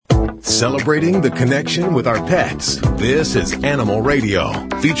Celebrating the connection with our pets. This is Animal Radio,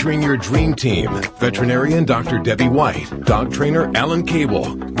 featuring your dream team. Veterinarian Dr. Debbie White, dog trainer Alan Cable,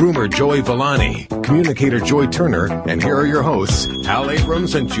 groomer Joey Villani, communicator Joy Turner, and here are your hosts, Hal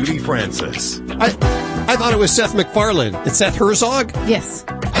Abrams and Judy Francis. I thought it was Seth MacFarlane. It's Seth Herzog? Yes.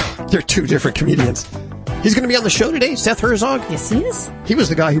 They're two different comedians. He's going to be on the show today, Seth Herzog? Yes, he is. He was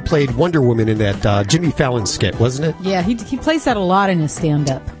the guy who played Wonder Woman in that Jimmy Fallon skit, wasn't it? Yeah, he plays that a lot in his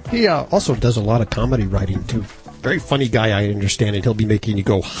stand-up. He also does a lot of comedy writing, too. Very funny guy, I understand, and he'll be making you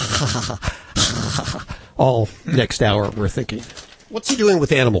go, ha, ha, ha, ha, ha, all next hour, we're thinking. What's he doing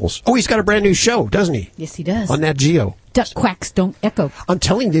with animals? Oh, he's got a brand new show, doesn't he? Yes, he does. On Nat Geo. Duck quacks don't echo. I'm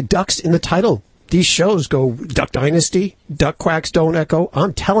telling you, ducks in the title. These shows go Duck Dynasty, Duck Quacks Don't Echo.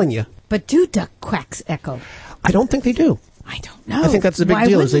 I'm telling you. But do duck quacks echo? I don't think they do. I don't know. I think that's the big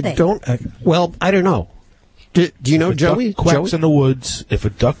deal. Is they don't. Well, I don't know. Do you know, Joey? Duck quacks in the woods. If a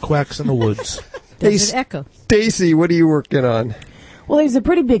duck quacks in the woods, does it echo? Stacy, what are you working on? Well, there's a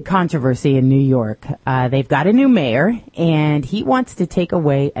pretty big controversy in New York. They've got a new mayor, and he wants to take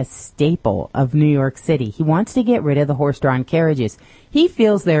away a staple of New York City. He wants to get rid of the horse-drawn carriages. He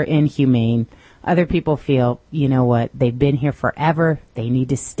feels they're inhumane. Other people feel, you know what, they've been here forever. They need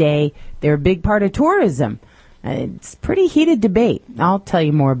to stay. They're a big part of tourism. It's pretty heated debate. I'll tell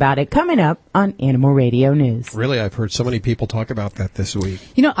you more about it coming up on Animal Radio News. Really, I've heard so many people talk about that this week.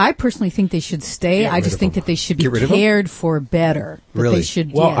 You know, I personally think they should stay. I just think that they should be cared for better. Really? They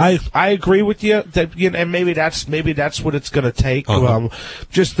should. Well, yes. I agree with you that, you know, and maybe that's what it's going to take.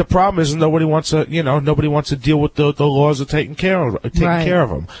 Just the problem is nobody wants to deal with the laws of taking care of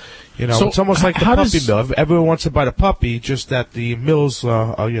them. You know, So it's almost like the how puppy does- mill. Everyone wants to buy the puppy, just that the mills,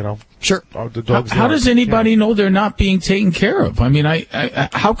 Sure. the dogs. How does anybody know they're not being taken care of? I mean,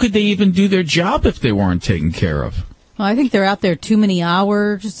 how could they even do their job if they weren't taken care of? Well, I think they're out there too many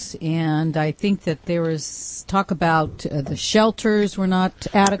hours, and I think that there was talk about the shelters were not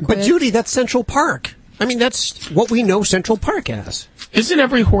adequate. But, Judy, that's Central Park. I mean, that's what we know Central Park as. Isn't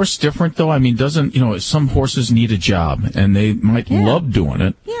every horse different, though? I mean, some horses need a job, and they might love doing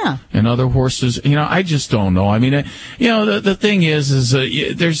it. Yeah. And other horses, I just don't know. I mean, the thing is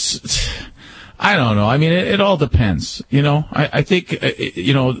there's... I don't know. I mean, it all depends. I think,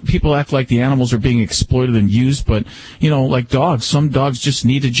 people act like the animals are being exploited and used, but, like dogs, some dogs just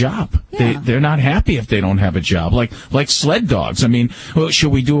need a job. Yeah. They're not happy if they don't have a job. Like sled dogs. I mean,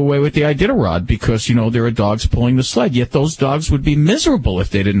 should we do away with the Iditarod because, there are dogs pulling the sled? Yet those dogs would be miserable if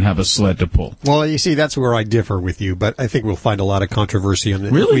they didn't have a sled to pull. Well, you see, that's where I differ with you, but I think we'll find a lot of controversy on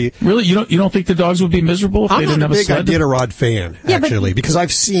it. Really? Really? You don't think the dogs would be miserable if they didn't have a sled? I'm not a big Iditarod fan, actually, because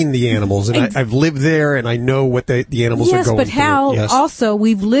I've seen the animals, and I've lived there, and I know what the animals are going through. Yes, but Hal, also,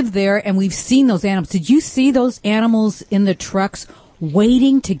 we've lived there, and we've seen those animals. Did you see those animals in the trucks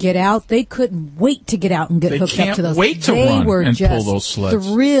waiting to get out? They couldn't wait to get out and get hooked up to those. They can't wait to they run were and just pull those sleds.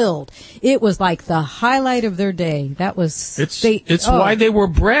 Thrilled. It was like the highlight of their day. That was... It's why they were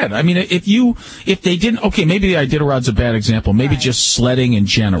bred. I mean, if they didn't... Okay, maybe the Iditarod's a bad example. Maybe just sledding in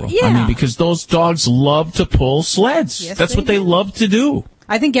general. Yeah. I mean, because those dogs love to pull sleds. Yes, That's what they do. love to do.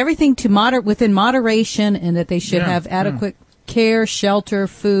 I think everything within moderation, and that they should have adequate care, shelter,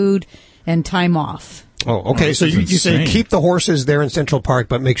 food, and time off. Oh, okay. So you say keep the horses there in Central Park,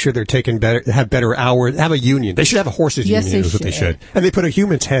 but make sure they're have better hours, have a union. They should have a horses union is what they should. And they put a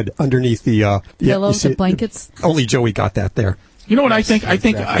human's head underneath the pillows, the blankets. Only Joey got that there. You know what I think? I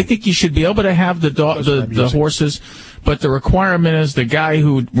think you should be able to have the horses, but the requirement is the guy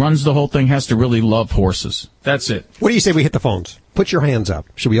who runs the whole thing has to really love horses. That's it. What do you say we hit the phones? Put your hands up.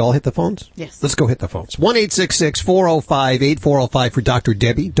 Should we all hit the phones? Yes. Let's go hit the phones. 1-866-405-8405 for Dr.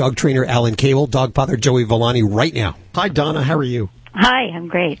 Debbie, dog trainer Alan Cable, dog father Joey Villani right now. Hi, Donna. How are you? Hi, I'm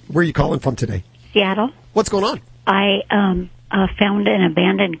great. Where are you calling from today? Seattle. What's going on? I found an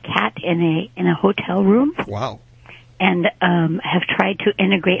abandoned cat in a hotel room. Wow. And have tried to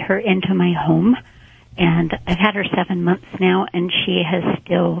integrate her into my home. And I've had her 7 months now, and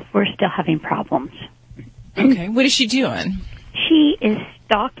we're still having problems. Okay, what is she doing? She is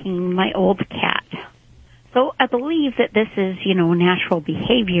stalking my old cat. So I believe that this is, natural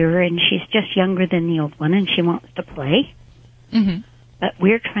behavior, and she's just younger than the old one, and she wants to play. Mm-hmm. But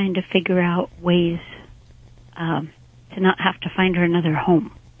we're trying to figure out ways to not have to find her another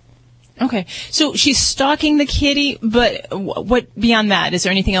home. Okay, so she's stalking the kitty, but what beyond that? Is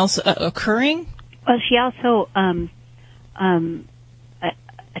there anything else occurring? Well, she also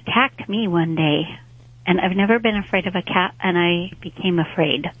attacked me one day, and I've never been afraid of a cat, and I became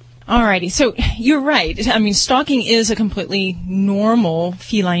afraid. Alrighty, so you're right. I mean, stalking is a completely normal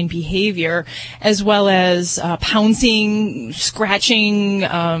feline behavior, as well as pouncing, scratching,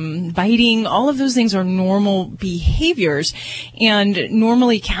 biting. All of those things are normal behaviors. And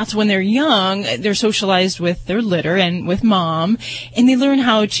normally cats, when they're young, they're socialized with their litter and with mom, and they learn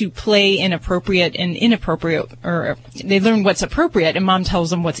how to play inappropriate and inappropriate, or they learn what's appropriate, and mom tells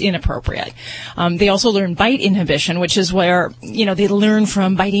them what's inappropriate. They also learn bite inhibition, which is where, they learn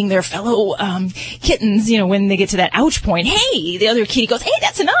from biting their fellow kittens, when they get to that ouch point. Hey, the other kitty goes, hey,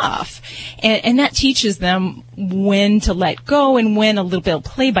 that's enough. And that teaches them when to let go and when a little bit of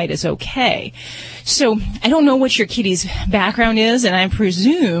play bite is okay. So I don't know what your kitty's background is, and I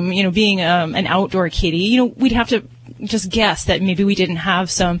presume, being an outdoor kitty, we'd have to just guess that maybe we didn't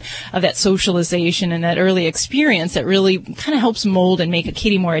have some of that socialization and that early experience that really kind of helps mold and make a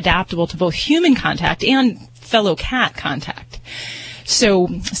kitty more adaptable to both human contact and fellow cat contact. So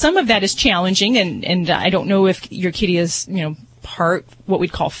some of that is challenging, and I don't know if your kitty is, part what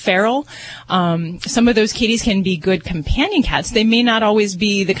we'd call feral. Some of those kitties can be good companion cats. They may not always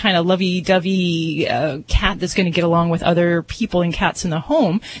be the kind of lovey-dovey cat that's going to get along with other people and cats in the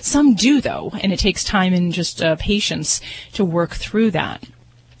home. Some do, though, and it takes time and just patience to work through that.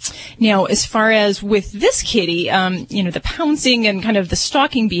 Now, as far as with this kitty, the pouncing and kind of the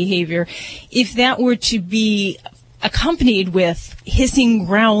stalking behavior, if that were to be accompanied with hissing,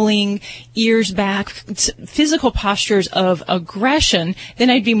 growling, ears back, physical postures of aggression, then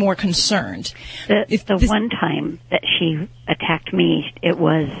I'd be more concerned. The one time that she attacked me, it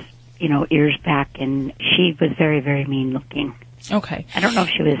was, ears back, and she was very, very mean looking. Okay. I don't know if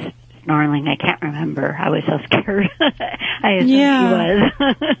she was snarling. I can't remember. I was so scared. I assumed she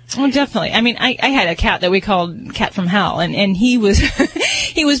was. Well, definitely. I mean, I had a cat that we called Cat from Hell, and he was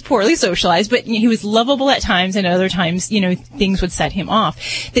he was poorly socialized, but he was lovable at times, and other times, things would set him off.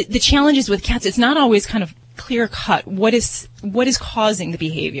 The challenge is with cats, it's not always kind of clear cut. What is causing the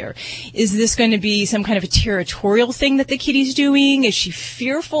behavior? Is this going to be some kind of a territorial thing that the kitty's doing? Is she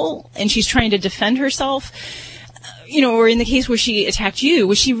fearful and she's trying to defend herself? Or in the case where she attacked you,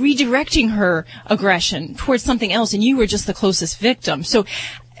 was she redirecting her aggression towards something else and you were just the closest victim? So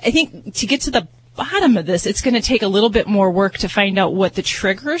I think to get to the bottom of this, it's going to take a little bit more work to find out what the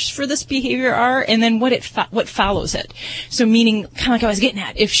triggers for this behavior are and then what follows it. So meaning, kind of like I was getting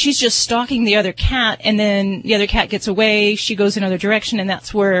at, if she's just stalking the other cat and then the other cat gets away, she goes another direction and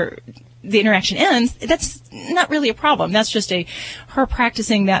that's where the interaction ends, that's not really a problem. That's just her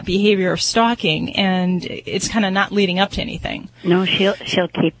practicing that behavior of stalking, and it's kind of not leading up to anything. No, she'll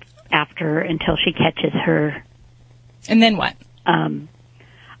keep after her until she catches her. And then what?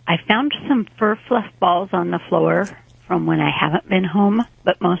 I found some fur fluff balls on the floor from when I haven't been home,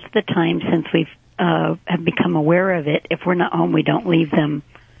 but most of the time since we've have become aware of it, if we're not home, we don't leave them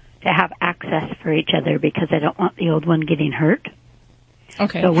to have access for each other because I don't want the old one getting hurt.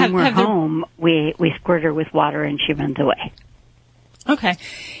 Okay. So when we're home, we squirt her with water and she runs away. Okay.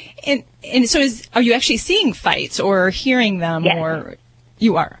 And so are you actually seeing fights or hearing them? Yes. Or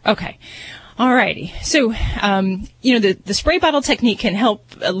you are? Okay. Alrighty. So, the spray bottle technique can help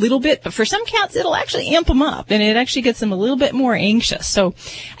a little bit, but for some cats, it'll actually amp them up and it actually gets them a little bit more anxious. So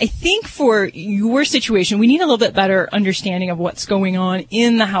I think for your situation, we need a little bit better understanding of what's going on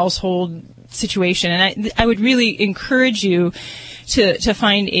in the household situation. And I would really encourage you to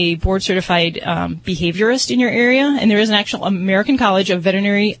find a board-certified behaviorist in your area. And there is an actual American College of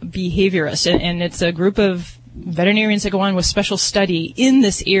Veterinary Behaviorists, and it's a group of veterinarians that go on with special study in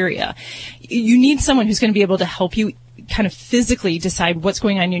this area. You need someone who's going to be able to help you kind of physically decide what's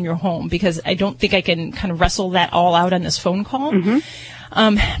going on in your home, because I don't think I can kind of wrestle that all out on this phone call. Mm-hmm.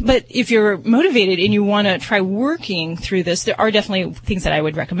 But if you're motivated and you want to try working through this, there are definitely things that I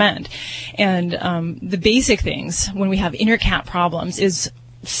would recommend. And the basic things when we have inner cat problems is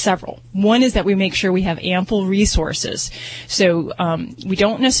several. One is that we make sure we have ample resources. So we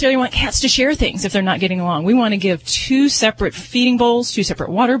don't necessarily want cats to share things if they're not getting along. We want to give 2 separate feeding bowls, 2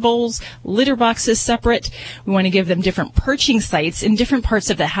 separate water bowls, litter boxes separate. We want to give them different perching sites in different parts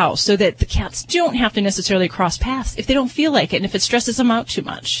of the house so that the cats don't have to necessarily cross paths if they don't feel like it and if it stresses them out too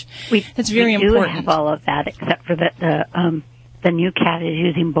much. That's very important. We do have all of that, except for that the new cat is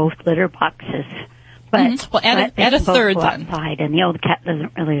using both litter boxes. But, well, add a third then. Outside, and the old cat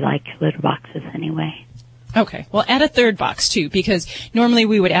doesn't really like litter boxes anyway. Okay. Well, add a third box too, because normally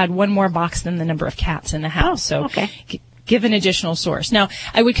we would add one more box than the number of cats in the house. Oh, okay. So give an additional source. Now,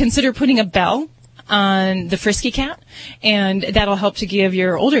 I would consider putting a bell on the frisky cat, and that'll help to give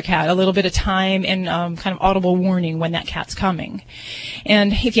your older cat a little bit of time and kind of audible warning when that cat's coming.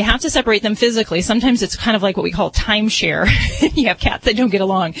 And if you have to separate them physically, sometimes it's kind of like what we call timeshare. You have cats that don't get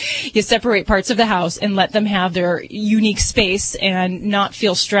along. You separate parts of the house and let them have their unique space and not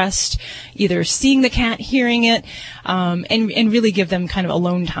feel stressed either seeing the cat, hearing it, and really give them kind of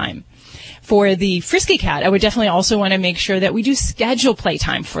alone time. For the frisky cat, I would definitely also want to make sure that we do schedule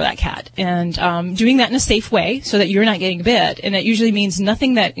playtime for that cat, and doing that in a safe way so that you're not getting bit. And that usually means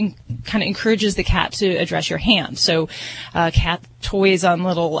nothing that kind of encourages the cat to address your hand. So cat toys on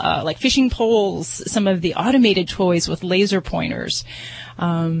little like fishing poles, some of the automated toys with laser pointers,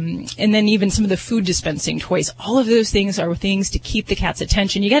 and then even some of the food dispensing toys. All of those things are things to keep the cat's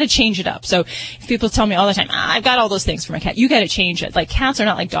attention. You got to change it up. So if people tell me all the time, I've got all those things for my cat, you got to change it. Like, cats are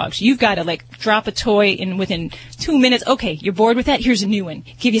not like dogs. You've got to like drop a toy in within 2 minutes. Okay, you're bored with that? Here's a new one.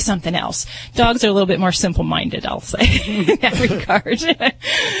 Give you something else. Dogs are a little bit more simple-minded, I'll say, in that regard.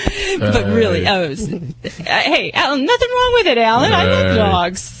 But really, hey, Alan, nothing wrong with it, Alan. I love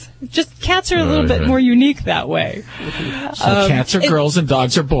dogs. Just cats are a little bit more unique that way. So cats are girls and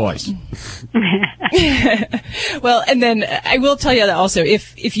dogs are boys. Well, and then I will tell you that also,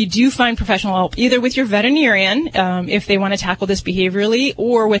 if you do find professional help, either with your veterinarian, if they want to tackle this behaviorally,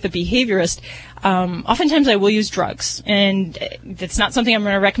 or with a behaviorist, oftentimes I will use drugs. And that's not something I'm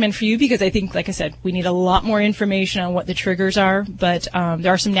going to recommend for you because I think, like I said, we need a lot more information on what the triggers are. But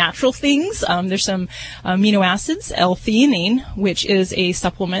there are some natural things. There's some amino acids, L-theanine, which is a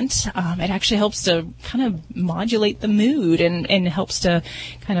supplement. It actually helps to kind of modulate the mood and helps to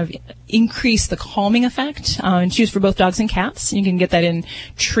kind of increase the calming effect. It's used for both dogs and cats. You can get that in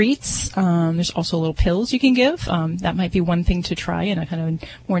treats. There's also little pills you can give. That might be one thing to try in a kind of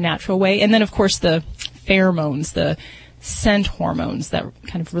more natural way. And then, of course, the pheromones, the scent hormones that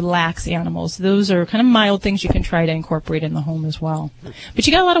kind of relax animals. Those are kind of mild things you can try to incorporate in the home as well. But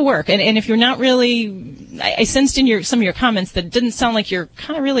you got a lot of work. And if you're not really, I sensed in some of your comments that it didn't sound like you're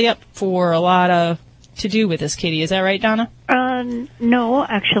kind of really up for a lot of to do with this kitty. Is that right, Donna? No,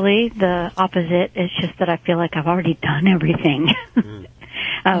 actually, the opposite. It's just that I feel like I've already done everything.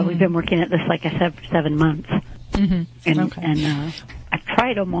 We've been working at this, like I said, for 7 months. And I've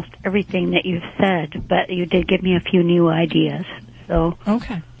tried almost everything that you've said, but you did give me a few new ideas. So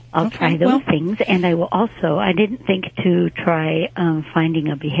I'll try those things. And I will also, I didn't think to try finding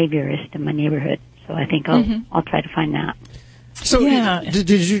a behaviorist in my neighborhood. So I think I'll try to find that. So did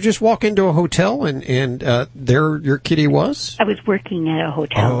you just walk into a hotel and there your kitty was? I was working at a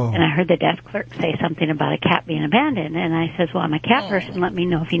hotel, and I heard the desk clerk say something about a cat being abandoned. And I says, well, I'm a cat person. Let me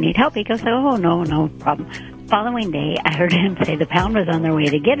know if you need help. He goes, oh, no problem. Following day, I heard him say the pound was on their way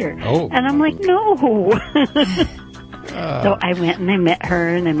to get her. And I'm like, no. So I went and I met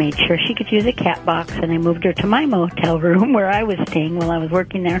her, and I made sure she could use a cat box, and I moved her to my motel room where I was staying while I was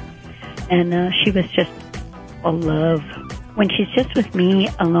working there. And she was just a love. When she's just with me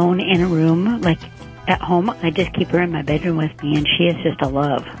alone in a room, like at home, I just keep her in my bedroom with me, and she is just a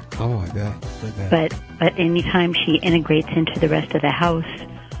love. Oh, I bet. But anytime she integrates into the rest of the house,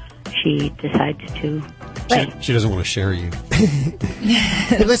 she decides to play. She doesn't want to share you.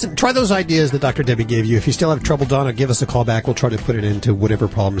 Hey, listen, try those ideas that Dr. Debbie gave you. If you still have trouble, Donna, give us a call back. We'll try to put it into whatever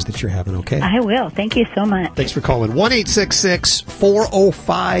problems that you're having, okay? I will. Thank you so much. Thanks for calling.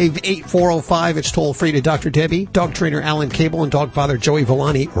 1-866-405-8405. It's toll free to Dr. Debbie, dog trainer Alan Cable, and dog father Joey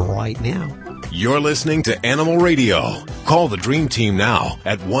Villani right now. You're listening to Animal Radio. Call the Dream Team now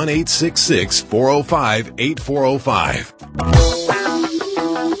at 1-866-405-8405.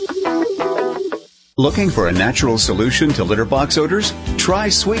 Looking for a natural solution to litter box odors? Try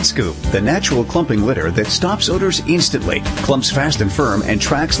Sweet Scoop, the natural clumping litter that stops odors instantly, clumps fast and firm, and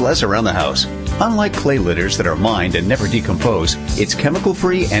tracks less around the house. Unlike clay litters that are mined and never decompose, it's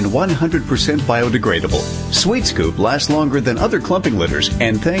chemical-free and 100% biodegradable. Sweet Scoop lasts longer than other clumping litters,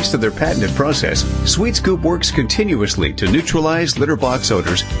 and thanks to their patented process, Sweet Scoop works continuously to neutralize litter box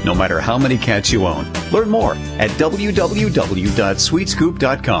odors, no matter how many cats you own. Learn more at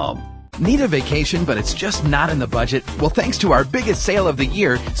www.sweetscoop.com. Need a vacation, but it's just not in the budget? Well, thanks to our biggest sale of the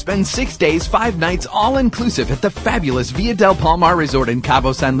year, spend 6 days, 5 nights, all-inclusive at the fabulous Villa del Palmar Resort in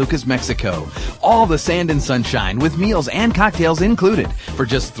Cabo San Lucas, Mexico. All the sand and sunshine with meals and cocktails included for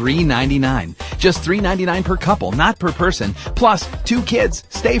just $3.99. Just $3.99 per couple, not per person. Plus, 2 kids,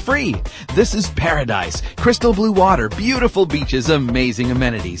 stay free. This is paradise. Crystal blue water, beautiful beaches, amazing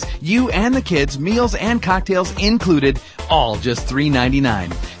amenities. You and the kids, meals and cocktails included, all just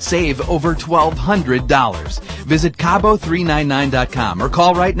 $3.99. Save over $1,200. Visit Cabo399.com or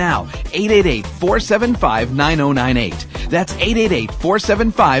call right now, 888-475-9098. That's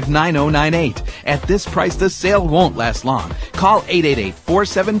 888-475-9098. At this price, the sale won't last long. Call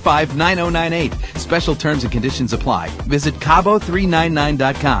 888-475-9098. Special terms and conditions apply. Visit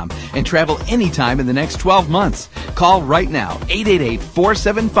Cabo399.com and travel anytime in the next 12 months. Call right now,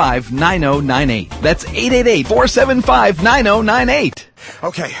 888-475-9098. That's 888-475-9098.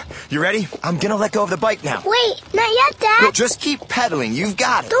 Okay, you ready? I'm gonna let go of the bike now. Wait, not yet, Dad. No, just keep pedaling. You've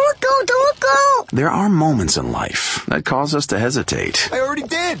got it. Don't let go, don't let go. There are moments in life that cause us to hesitate. I already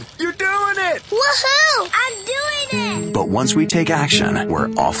did. You're doing it. Woohoo! I'm doing it. But once we take action, we're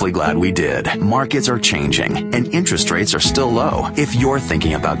awfully glad we did. Markets are changing, and interest rates are still low. If you're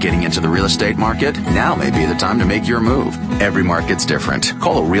thinking about getting into the real estate market, now may be the time to make your move. Every market's different.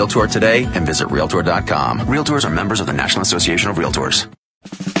 Call a Realtor today and visit Realtor.com. Realtors are members of the National Association of Realtors.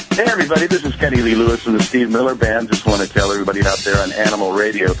 Hey everybody, this is Kenny Lee Lewis from the Steve Miller Band. Just want to tell everybody out there on Animal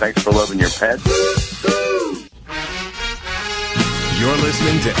Radio, thanks for loving your pets. You're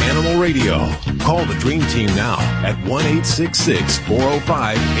listening to Animal Radio. Call the Dream Team now at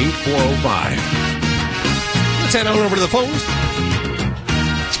 1-866-405-8405. Let's head on over to the phones.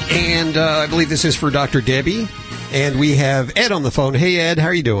 And I believe this is for Dr. Debbie. And we have Ed on the phone. Hey, Ed, how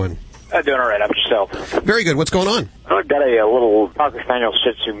are you doing? I'm doing all right. How about yourself? Very good. What's going on? I've got a little Cocker Spaniel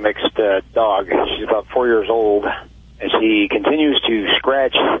Shih Tzu mixed dog. She's about 4 years old, and she continues to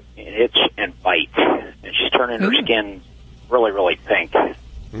scratch and itch and bite. And she's turning her skin really, really pink. Okay.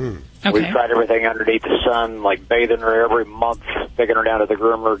 We've tried everything underneath the sun, like bathing her every month, taking her down to the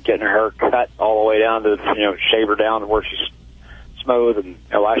groomer, getting her hair cut all the way down to, shave her down to where she's smooth. And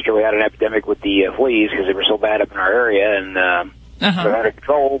last year we had an epidemic with the fleas because they were so bad up in our area, and we're out of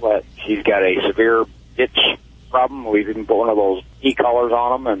control, but she's got a severe itch problem. We've even put one of those e-collars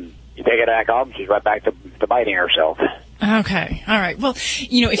on them, and you take it back off, and she's right back to biting herself. Okay. All right. Well,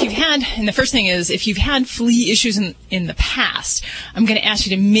 if you've had, and the first thing is, if you've had flea issues in the past, I'm going to ask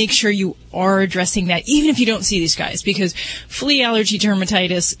you to make sure you are addressing that, even if you don't see these guys, because flea allergy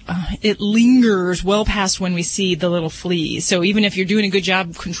dermatitis, it lingers well past when we see the little fleas. So even if you're doing a good job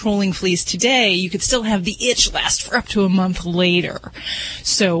of controlling fleas today, you could still have the itch last for up to a month later.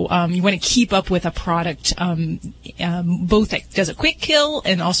 So you want to keep up with a product, both that does a quick kill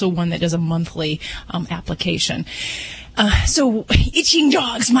and also one that does a monthly application. So itching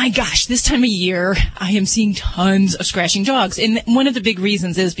dogs, my gosh, this time of year, I am seeing tons of scratching dogs. And one of the big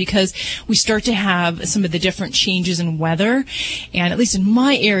reasons is because we start to have some of the different changes in weather. And at least in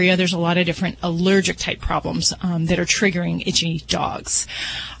my area, there's a lot of different allergic type problems that are triggering itchy dogs.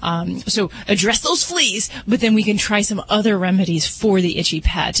 So address those fleas, but then we can try some other remedies for the itchy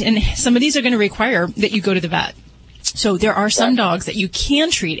pet. And some of these are going to require that you go to the vet. So there are some dogs that you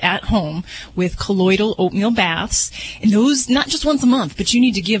can treat at home with colloidal oatmeal baths, and those not just once a month, but you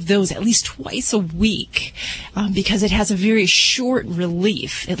need to give those at least twice a week because it has a very short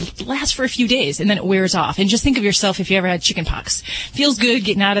relief. It lasts for a few days and then it wears off. And just think of yourself if you ever had chicken pox. Feels good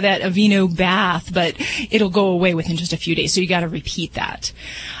getting out of that Aveeno bath, but it'll go away within just a few days. So you got to repeat that.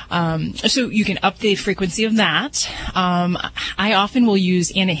 So you can up the frequency of that. I often will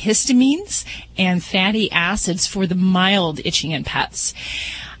use antihistamines and fatty acids for the mild itching in pets.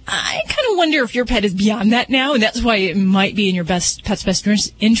 I kind of wonder if your pet is beyond that now, and that's why it might be in your pet's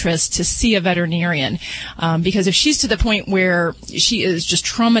best interest to see a veterinarian. Because if she's to the point where she is just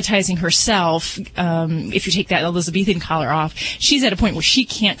traumatizing herself, if you take that Elizabethan collar off, she's at a point where she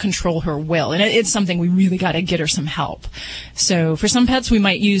can't control her will, and it's something we really got to get her some help. So for some pets, we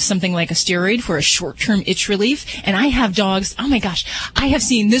might use something like a steroid for a short-term itch relief. And I have dogs, oh my gosh, I have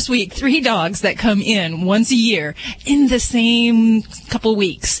seen this week 3 dogs that come in once a year in the same couple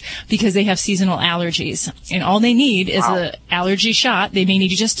weeks because they have seasonal allergies. And all they need is an allergy shot. They may need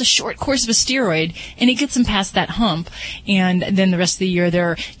just a short course of a steroid, and it gets them past that hump. And then the rest of the year,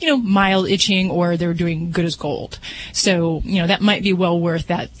 they're, mild itching or they're doing good as gold. So, that might be well worth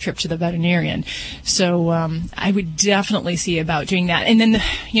that trip to the veterinarian. So, I would definitely see about doing that. And then,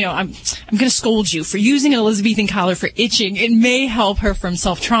 I'm going to scold you for using an Elizabethan collar for itching. It may help her from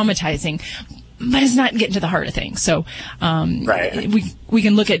self-traumatizing, but it's not getting to the heart of things. So, we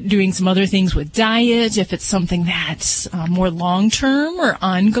can look at doing some other things with diet if it's something that's more long-term or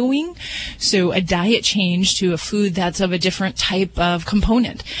ongoing. So a diet change to a food that's of a different type of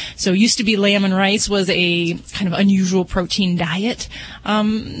component. So used to be lamb and rice was a kind of unusual protein diet.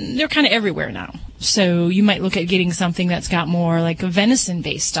 They're kind of everywhere now. So you might look at getting something that's got more like a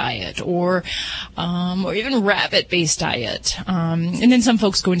venison-based diet or even rabbit-based diet. And then some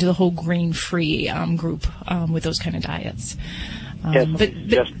folks go into the whole grain-free group with those kind of diets. Our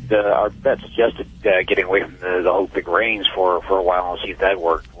vet suggested getting away from the whole the grains for a while and see if that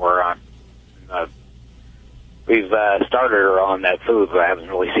worked. we've started her on that food, but I haven't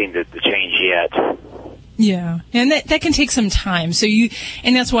really seen the change yet. Yeah, and that can take some time. So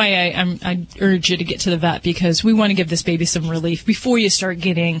and that's why I urge you to get to the vet, because we want to give this baby some relief before you start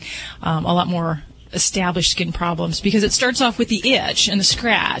getting a lot more established skin problems, because it starts off with the itch and the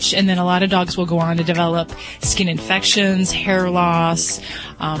scratch, and then a lot of dogs will go on to develop skin infections, hair loss,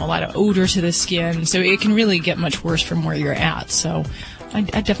 a lot of odor to the skin. So it can really get much worse from where you're at. So I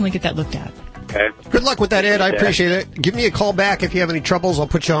definitely get that looked at. Okay. Good luck with that, Ed. I appreciate it. Give me a call back if you have any troubles. I'll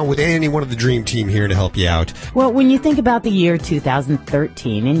put you on with any one of the Dream Team here to help you out. Well, when you think about the year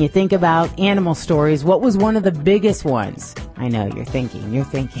 2013 and you think about animal stories, what was one of the biggest ones? I know you're thinking.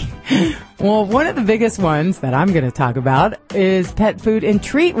 Well, one of the biggest ones that I'm going to talk about is pet food and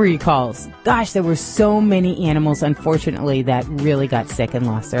treat recalls. Gosh, there were so many animals, unfortunately, that really got sick and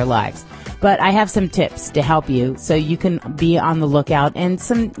lost their lives. But I have some tips to help you so you can be on the lookout, and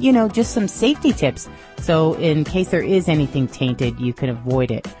some, just some safety tips. So in case there is anything tainted, you can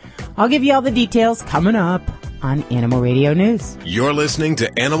avoid it. I'll give you all the details coming up on Animal Radio News. You're listening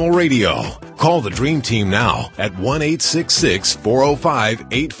to Animal Radio. Call the Dream Team now at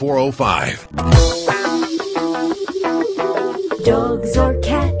 1-866-405-8405. Dogs or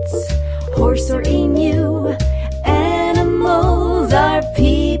cats, horse or emu, animals are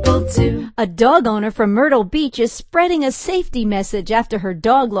people too. A dog owner from Myrtle Beach is spreading a safety message after her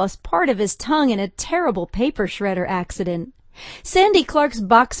dog lost part of his tongue in a terrible paper shredder accident. Sandy Clark's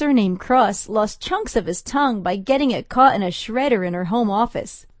boxer named Cross lost chunks of his tongue by getting it caught in a shredder in her home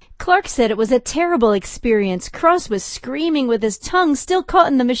office. Clark said it was a terrible experience. Cross was screaming with his tongue still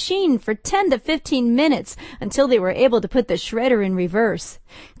caught in the machine for 10 to 15 minutes until they were able to put the shredder in reverse.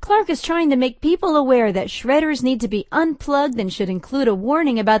 Clark is trying to make people aware that shredders need to be unplugged and should include a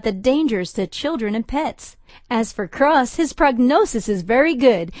warning about the dangers to children and pets. As for Cross, his prognosis is very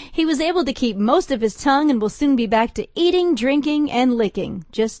good. He was able to keep most of his tongue and will soon be back to eating, drinking, and licking.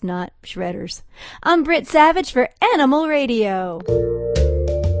 Just not shredders. I'm Britt Savage for Animal Radio.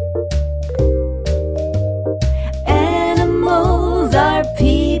 Animals are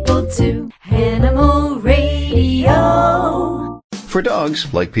people too. Animal Radio. For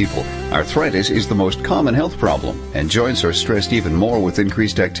dogs, like people, arthritis is the most common health problem, and joints are stressed even more with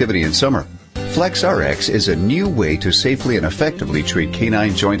increased activity in summer. FlexRx is a new way to safely and effectively treat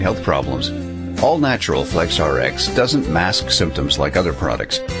canine joint health problems. All-natural FlexRx doesn't mask symptoms like other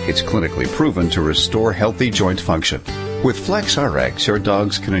products. It's clinically proven to restore healthy joint function. With FlexRx, your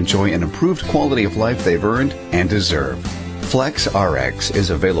dogs can enjoy an improved quality of life they've earned and deserve. FlexRx is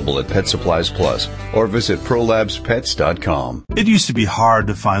available at Pet Supplies Plus or visit ProLabsPets.com. It used to be hard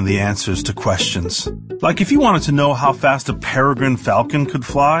to find the answers to questions. Like if you wanted to know how fast a peregrine falcon could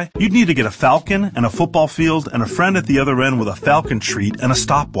fly, you'd need to get a falcon and a football field and a friend at the other end with a falcon treat and a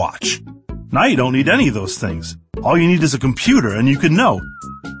stopwatch. Now you don't need any of those things. All you need is a computer and you can know.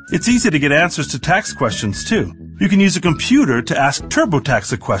 It's easy to get answers to tax questions too. You can use a computer to ask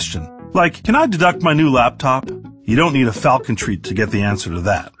TurboTax a question. Like, can I deduct my new laptop? You don't need a falcon treat to get the answer to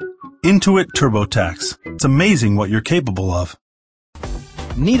that. Intuit TurboTax. It's amazing what you're capable of.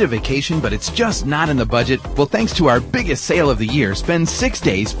 Need a vacation, but it's just not in the budget? Well, thanks to our biggest sale of the year, spend 6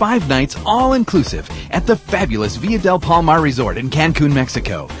 days, 5 nights, all-inclusive at the fabulous Villa del Palmar Resort in Cancun,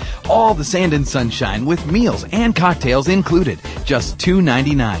 Mexico. All the sand and sunshine with meals and cocktails included. Just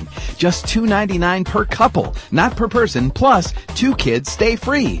 $2.99. Just $2.99 per couple, not per person, plus 2 kids stay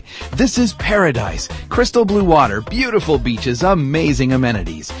free. This is paradise. Crystal blue water, beautiful beaches, amazing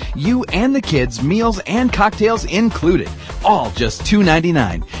amenities. You and the kids, meals and cocktails included. All just $2.99.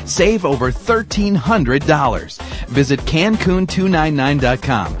 Save over $1,300. Visit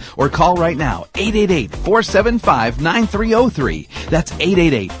Cancun299.com or call right now, 888-475-9303. That's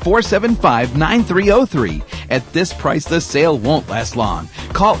 888-475-9303. At this price, the sale won't last long.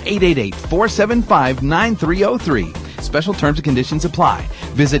 Call 888-475-9303. Special terms and conditions apply.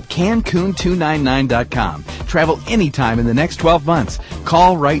 Visit Cancun299.com. Travel anytime in the next 12 months.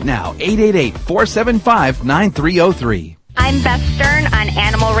 Call right now, 888-475-9303. I'm Beth Stern on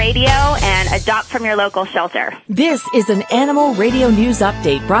Animal Radio and Adopt from your local shelter. This is an Animal Radio News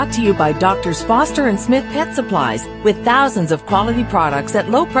Update brought to you by Doctors Foster and Smith Pet Supplies, with thousands of quality products at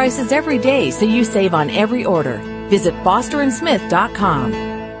low prices every day, so you save on every order. Visit fosterandsmith.com.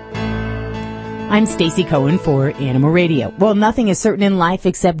 I'm Stacy Cohen for Animal Radio. Well, nothing is certain in life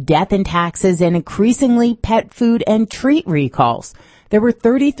except death and taxes and increasingly pet food and treat recalls. There were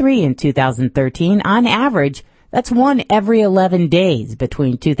 33 in 2013 on average. That's one every 11 days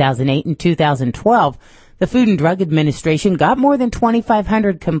between 2008 and 2012. The Food and Drug Administration got more than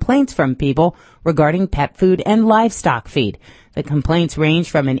 2,500 complaints from people regarding pet food and livestock feed. The complaints range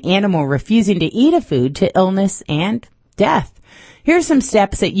from an animal refusing to eat a food to illness and death. Here's some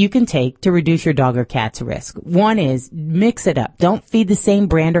steps that you can take to reduce your dog or cat's risk. One is mix it up. Don't feed the same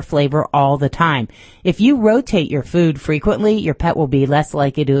brand or flavor all the time. If you rotate your food frequently, your pet will be less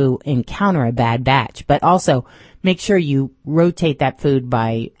likely to encounter a bad batch. But also make sure you rotate that food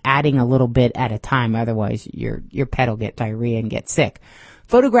by adding a little bit at a time. Otherwise, your pet will get diarrhea and get sick.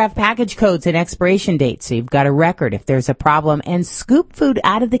 Photograph package codes and expiration dates so you've got a record if there's a problem. And scoop food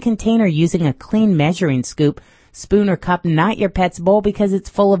out of the container using a clean measuring scoop, spoon or cup, not your pet's bowl, because it's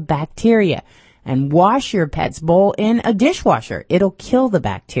full of bacteria. And wash your pet's bowl in a dishwasher. It'll kill the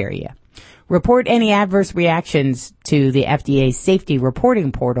bacteria. Report any adverse reactions to the FDA's safety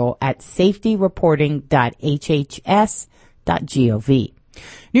reporting portal at safetyreporting.hhs.gov.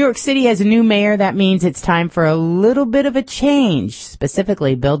 New York City has a new mayor. That means it's time for a little bit of a change.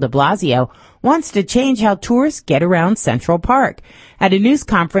 Specifically, Bill de Blasio wants to change how tourists get around Central Park. At a news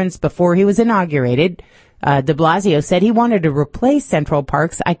conference before he was inaugurated, de Blasio said he wanted to replace Central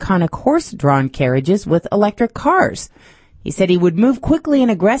Park's iconic horse-drawn carriages with electric cars. He said he would move quickly and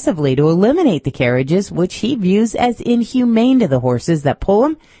aggressively to eliminate the carriages, which he views as inhumane to the horses that pull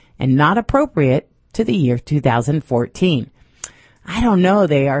them and not appropriate to the year 2014. I don't know.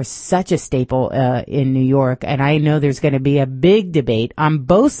 They are such a staple in New York, and I know there's going to be a big debate on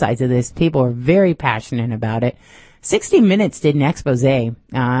both sides of this. People are very passionate about it. 60 Minutes did an expose, it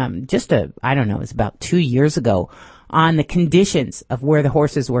was about 2 years ago, on the conditions of where the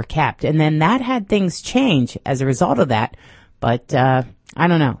horses were kept. And then that had things change as a result of that. But, I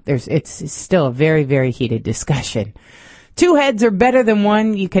don't know. It's still a very, very heated discussion. Two heads are better than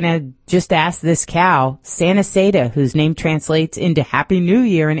one. You can just ask this cow. Santa Seda, whose name translates into Happy New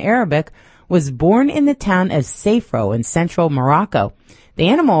Year in Arabic, was born in the town of Safro in central Morocco. The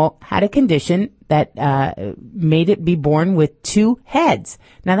animal had a condition that made it be born with two heads.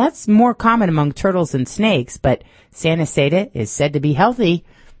 Now, that's more common among turtles and snakes, but Santa Seda is said to be healthy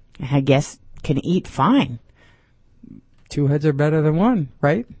and I guess can eat fine. Two heads are better than one,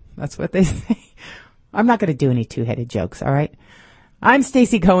 right? That's what they say. I'm not going to do any two-headed jokes, all right? I'm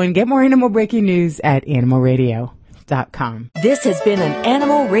Stacey Cohen. Get more animal breaking news at animalradio.com. This has been an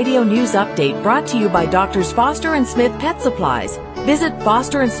Animal Radio News Update brought to you by Doctors Foster and Smith Pet Supplies. Visit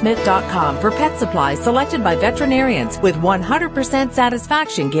fosterandsmith.com for pet supplies selected by veterinarians with 100%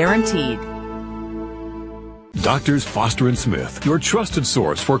 satisfaction guaranteed. Doctors Foster and Smith, your trusted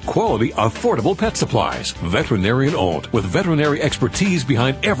source for quality, affordable pet supplies. Veterinarian owned with veterinary expertise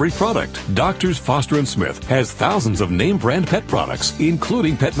behind every product. Doctors Foster and Smith has thousands of name brand pet products,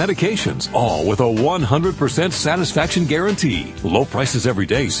 including pet medications, all with a 100% satisfaction guarantee. Low prices every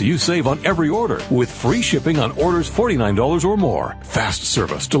day so you save on every order with free shipping on orders $49 or more. Fast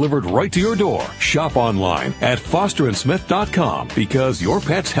service delivered right to your door. Shop online at fosterandsmith.com because your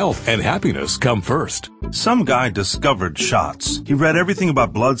pet's health and happiness come first. Some guy discovered shots. He read everything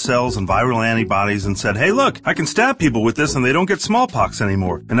about blood cells and viral antibodies and said, hey, look, I can stab people with this and they don't get smallpox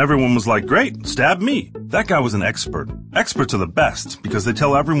anymore. And everyone was like, great, stab me. That guy was an expert. Experts are the best because they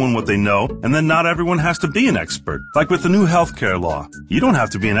tell everyone what they know, and then not everyone has to be an expert. Like with the new healthcare law. You don't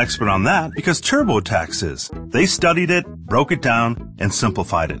have to be an expert on that because TurboTax is. They studied it, broke it down, and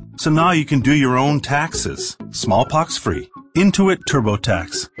simplified it. So now you can do your own taxes. Smallpox free. Intuit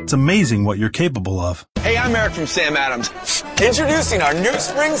TurboTax. It's amazing what you're capable of. Hey, I'm Eric from Sam Adams. Introducing our new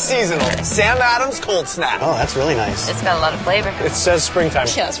spring seasonal, Sam Adams Cold Snap. Oh, that's really nice. It's got a lot of flavor. It says springtime.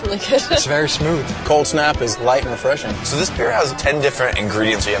 Yeah, it's really good. It's very smooth. Cold Snap is light and refreshing. So this beer has 10 different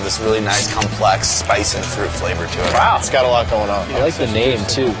ingredients. You have this really nice, complex spice and fruit flavor to it. Wow. It's got a lot going on. I like the name,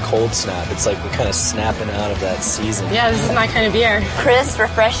 too, Cold Snap. It's like we're kind of snapping out of that season. Yeah, this is my kind of beer. Crisp,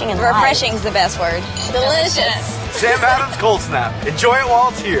 refreshing, and Refreshing's the best word. Delicious. Sam Adams Cold Snap. Enjoy it while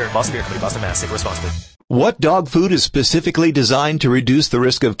it's here. Boston Beer Company, Boston, Mass. Take responsibly. What dog food is specifically designed to reduce the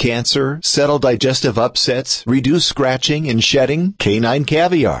risk of cancer, settle digestive upsets, reduce scratching and shedding? Canine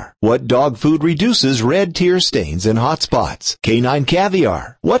Caviar. What dog food reduces red tear stains and hot spots? Canine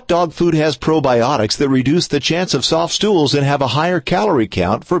Caviar. What dog food has probiotics that reduce the chance of soft stools and have a higher calorie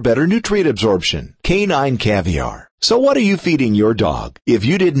count for better nutrient absorption? Canine Caviar. So what are you feeding your dog? If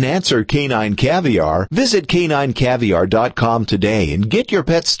you didn't answer Canine Caviar, visit caninecaviar.com today and get your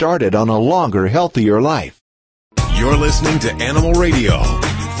pet started on a longer, healthier life. You're listening to Animal Radio.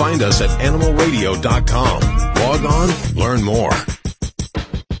 Find us at animalradio.com. Log on, learn more.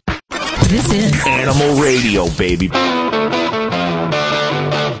 This is Animal Radio, baby.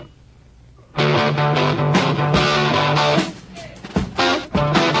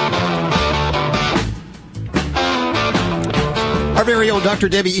 Dr.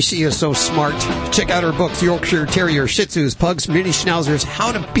 Debbie Ishii is so smart. Check out her books, Yorkshire Terrier, Shih Tzus, Pugs, Mini Schnauzers,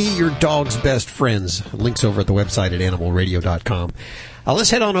 How to Be Your Dog's Best Friends. Links over at the website at animalradio.com.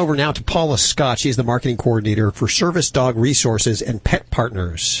 Let's head on over now to Paula Scott. She's the marketing coordinator for Service Dog Resources and Pet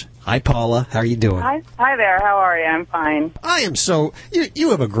Partners. Hi, Paula. How are you doing? Hi there. How are you? I'm fine. I am so...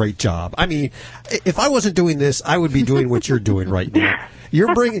 You have a great job. I mean, if I wasn't doing this, I would be doing what you're doing right now.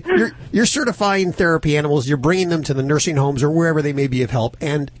 You're certifying therapy animals. You're bringing them to the nursing homes or wherever they may be of help.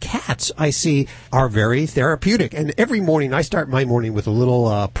 And cats, I see, are very therapeutic. And every morning, I start my morning with a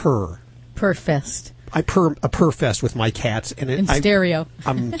little purr. Purr fest. I purr a purr fest with my cats. And in stereo.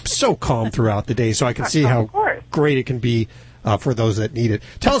 I'm so calm throughout the day, so I can see how great it can be for those that need it.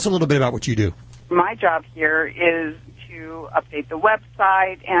 Tell us a little bit about what you do. My job here is to update the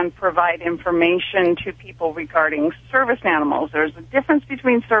website and provide information to people regarding service animals. There's a difference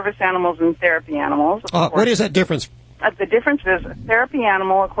between service animals and therapy animals. What is that difference? The difference is a therapy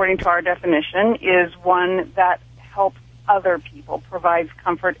animal, according to our definition, is one that helps other people, provides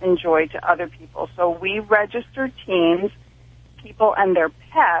comfort and joy to other people. So we register teams, people and their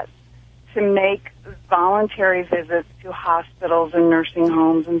pets, to make voluntary visits to hospitals and nursing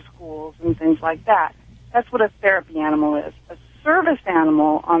homes and schools and things like that. That's what a therapy animal is. A service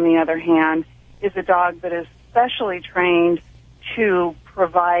animal, on the other hand, is a dog that is specially trained to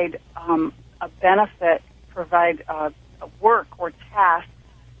provide a benefit, provide a work or task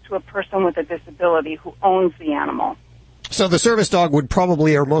to a person with a disability who owns the animal. So the service dog would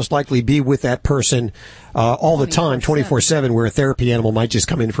probably or most likely be with that person all the time, 24/7, where a therapy animal might just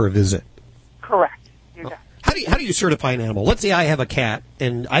come in for a visit. Correct. How do you certify an animal? Let's say I have a cat,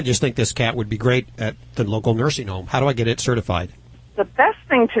 and I just think this cat would be great at the local nursing home. How do I get it certified? The best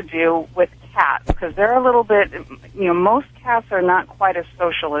thing to do with cats, because they're a little bit, most cats are not quite as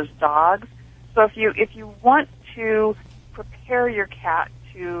social as dogs. So if you want to prepare your cat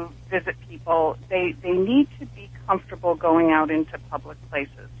to visit people, they need to be comfortable going out into public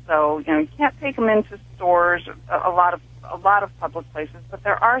places. So, you can't take them into stores, a lot of public places, but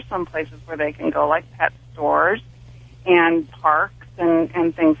there are some places where they can go, like pet stores and parks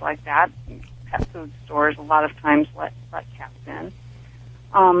and things like that. Pet food stores a lot of times let cats in.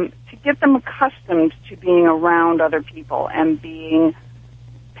 To get them accustomed to being around other people and being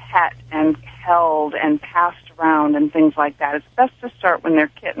pet and held and passed around and things like that. It's best to start when they're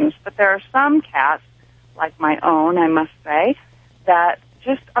kittens, but there are some cats, like my own, I must say, that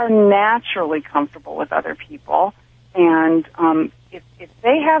just are naturally comfortable with other people. And if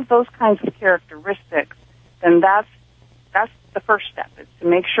they have those kinds of characteristics, then that's the first step, is to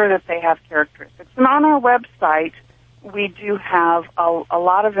make sure that they have characteristics. And on our website, we do have a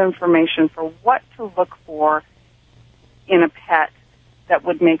lot of information for what to look for in a pet that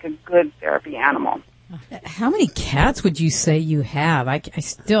would make a good therapy animal. How many cats would you say you have?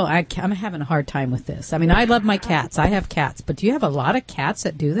 I'm having a hard time with this. I mean, I love my cats. I have cats. But do you have a lot of cats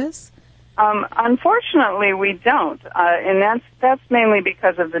that do this? Unfortunately, we don't. And that's mainly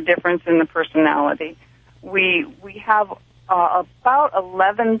because of the difference in the personality. We have about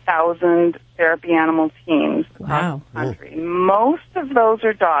 11,000 therapy animal teams across the country. Most of those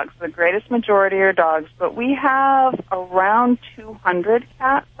are dogs. The greatest majority are dogs, but we have around 200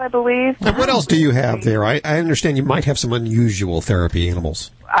 cats, I believe. And what else do you have there? I understand you might have some unusual therapy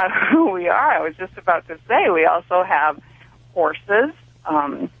animals. We are. I was just about to say we also have horses.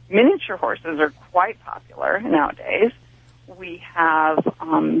 Miniature horses are quite popular nowadays. We have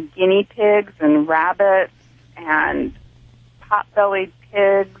guinea pigs and rabbits and pot-bellied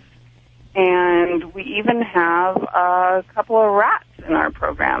pigs, and we even have a couple of rats in our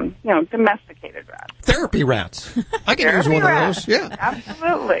program, domesticated rats. Therapy rats. I can use one of those. Yeah.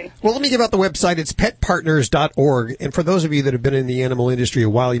 Absolutely. Well, let me give out the website. It's petpartners.org. And for those of you that have been in the animal industry a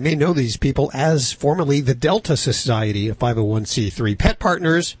while, you may know these people as formerly the Delta Society, a 501c3.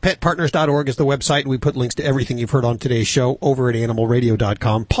 petpartners.org is the website. We put links to everything you've heard on today's show over at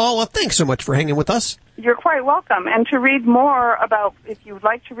animalradio.com. Paula, thanks so much for hanging with us. You're quite welcome. And to read more about, if you'd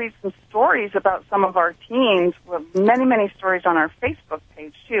like to read some stories about some of our teams, we have many, many stories on our Facebook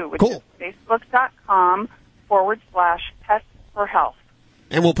page, too, which is facebook.com/pets for health.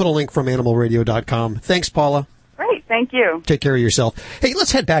 And we'll put a link from animalradio.com. Thanks, Paula. Great. Thank you. Take care of yourself. Hey,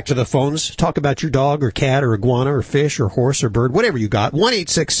 let's head back to the phones. Talk about your dog or cat or iguana or fish or horse or bird, whatever you got.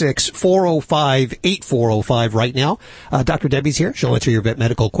 1-866-405-8405 right now. Dr. Debbie's here. She'll answer your vet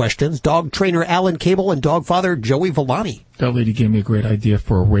medical questions. Dog trainer Alan Cable and dog father Joey Villani. That lady gave me a great idea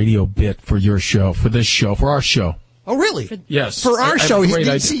for a radio bit for your show, for this show, for our show. Oh, really? Yes. For our show. Great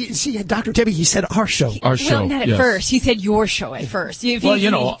idea. See, Dr. Debbie, he said our show. Our show. Well, not at yes. first. He said your show at first. If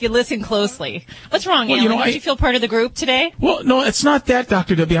you listen closely. What's wrong, Alan? Don't you feel part of the group today? Well, no, it's not that,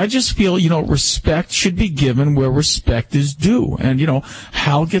 Dr. Debbie. I just feel, respect should be given where respect is due. And,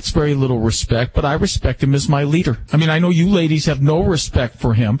 Hal gets very little respect, but I respect him as my leader. I mean, I know you ladies have no respect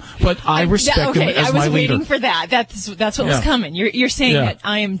for him, but I respect him as my leader. I was waiting for that. That's what was coming. You're saying that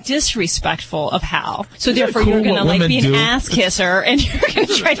I am disrespectful of Hal. So therefore you're going to be an ass kisser and you're going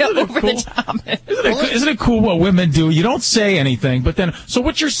to try to over the top. Isn't it cool what women do? You don't say anything, but then, so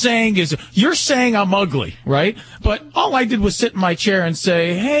what you're saying is, you're saying I'm ugly, right? But all I did was sit in my chair and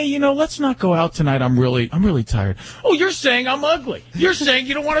say, hey, let's not go out tonight. I'm really tired. Oh, you're saying I'm ugly. You're saying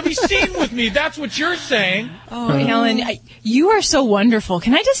you don't want to be seen with me. That's what you're saying. Oh, Alan, you are so wonderful.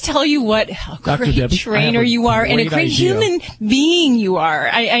 Can I just tell you what a great trainer you are and a great human being you are?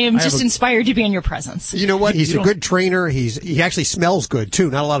 I am just inspired to be in your presence. You know what? He's a good trainer. He actually smells good, too.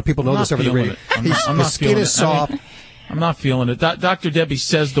 Not a lot of people know this over the radio. His skin is soft. I'm not feeling it. Dr. Debbie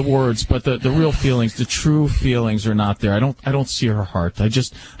says the words, but the real feelings, the true feelings are not there. I don't see her heart. I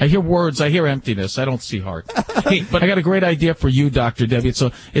hear words, I hear emptiness. I don't see heart. Hey, but I got a great idea for you, Dr. Debbie.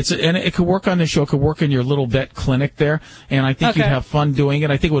 And it could work on the show. It could work in your little vet clinic there. And I think you'd have fun doing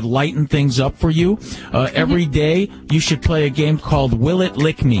it. I think it would lighten things up for you. Every day you should play a game called Will It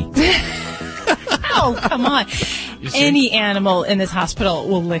Lick Me? Oh, come on. Any animal in this hospital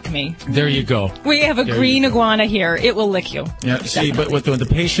will lick me. There you go. We have a green iguana here. It will lick you. Yeah, see, but when the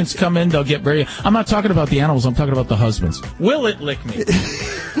patients come in, they'll get very... I'm not talking about the animals. I'm talking about the husbands. Will it lick me?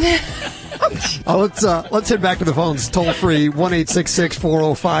 Let's head back to the phones. Toll free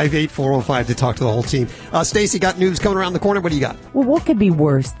 1-866-405-8405 to talk to the whole team. Stacy, got news coming around the corner. What do you got? Well, what could be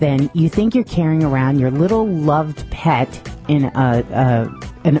worse than you think you're carrying around your little loved pet in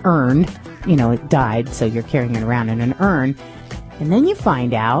an urn? It died, so you're carrying it around in an urn. And then you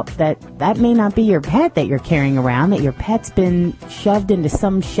find out that may not be your pet that you're carrying around, that your pet's been shoved into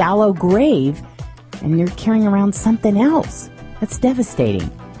some shallow grave, and you're carrying around something else. That's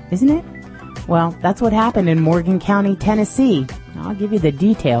devastating, isn't it? Well, that's what happened in Morgan County, Tennessee. I'll give you the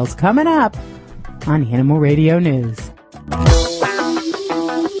details coming up on Animal Radio News.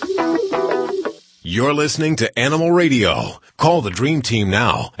 You're listening to Animal Radio. Call the Dream Team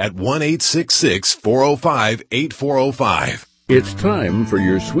now at 1-866-405-8405. It's time for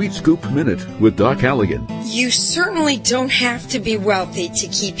your Sweet Scoop Minute with Doc Halligan. You certainly don't have to be wealthy to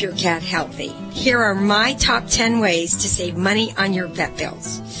keep your cat healthy. Here are my top 10 ways to save money on your vet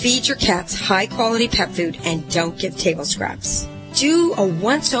bills. Feed your cats high-quality pet food and don't give table scraps. Do a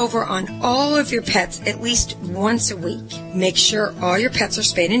once-over on all of your pets at least once a week. Make sure all your pets are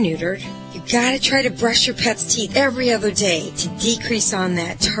spayed and neutered. You gotta try to brush your pet's teeth every other day to decrease on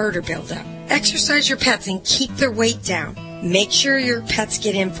that tartar buildup. Exercise your pets and keep their weight down. Make sure your pets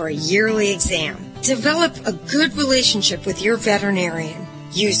get in for a yearly exam. Develop a good relationship with your veterinarian.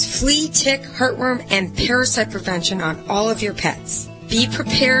 Use flea, tick, heartworm, and parasite prevention on all of your pets. Be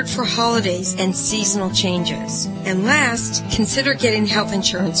prepared for holidays and seasonal changes. And last, consider getting health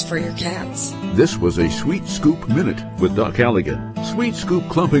insurance for your cats. This was a Sweet Scoop Minute with Doc Halligan. Sweet Scoop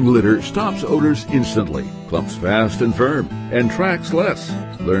clumping litter stops odors instantly, clumps fast and firm, and tracks less.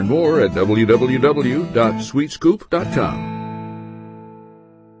 Learn more at www.sweetscoop.com.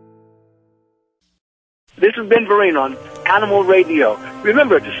 This has been Vereen on Animal Radio.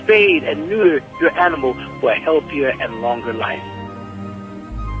 Remember to spay and neuter your animal for a healthier and longer life.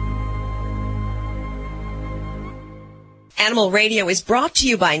 Animal Radio is brought to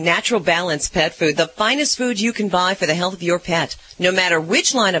you by Natural Balance Pet Food, the finest food you can buy for the health of your pet. No matter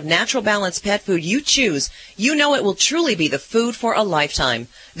which line of Natural Balance Pet Food you choose, you know it will truly be the food for a lifetime.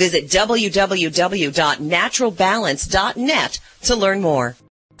 Visit www.naturalbalance.net to learn more.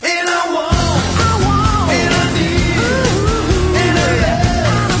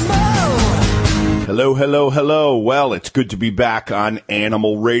 Hello, hello, hello. Well, it's good to be back on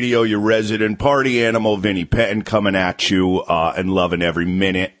Animal Radio, your resident party animal, Vinny Pettin, coming at you and loving every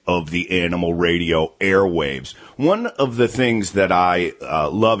minute of the Animal Radio airwaves. One of the things that I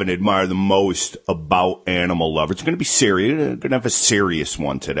love and admire the most about Animal Lover, it's going to be serious. We're going to have a serious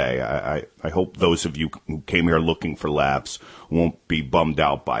one today. I hope those of you who came here looking for laughs won't be bummed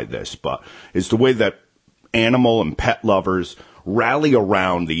out by this, but it's the way that animal and pet lovers rally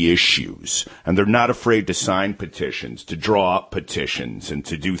around the issues, and they're not afraid to sign petitions, to draw up petitions, and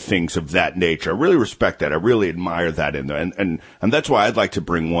to do things of that nature. I really respect that. I really admire that in there, and that's why I'd like to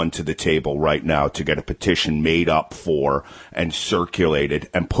bring one to the table right now to get a petition made up for and circulated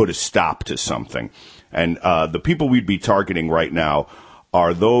and put a stop to something. And the people we'd be targeting right now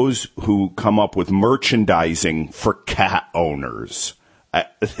are those who come up with merchandising for cat owners.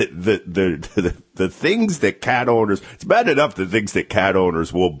 The things that cat owners, it's bad enough the things that cat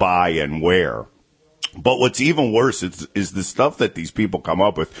owners will buy and wear. But what's even worse is the stuff that these people come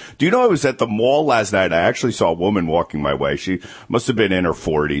up with. Do you know I was at the mall last night? I actually saw a woman walking my way. She must have been in her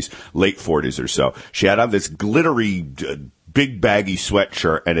 40s, late 40s or so. She had on this glittery, big baggy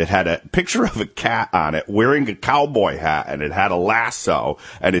sweatshirt, and it had a picture of a cat on it wearing a cowboy hat, and it had a lasso,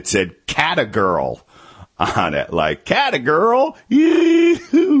 and it said Cat-a-Girl on it, like, Cat-a-Girl,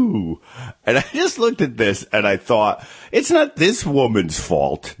 yee-hoo. And I just looked at this and I thought, it's not this woman's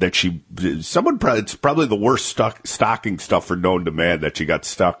fault that it's probably the worst stocking stuffer known to man that she got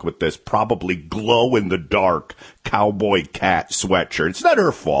stuck with this probably glow in the dark cowboy cat sweatshirt. It's not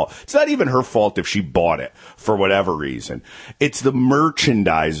her fault. It's not even her fault if she bought it for whatever reason. It's the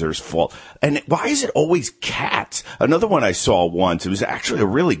merchandiser's fault. And why is it always cats? Another one I saw once, it was actually a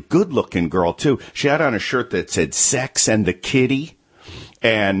really good looking girl too. She had on a shirt that said Sex and the Kitty.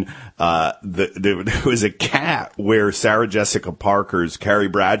 And there was a cat where Sarah Jessica Parker's Carrie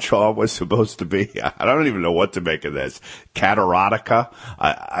Bradshaw was supposed to be. I don't even know what to make of this. Cat erotica.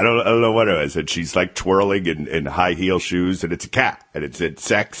 I don't know what it is. And she's like twirling in high heel shoes, and it's a cat, and it said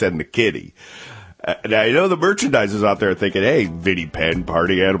Sex and the Kitty. Now, I know the merchandisers out there thinking, hey, Vinny Penn,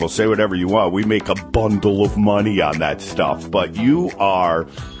 Party Animal, say whatever you want. We make a bundle of money on that stuff. But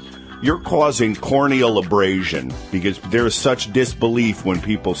you're causing corneal abrasion because there is such disbelief when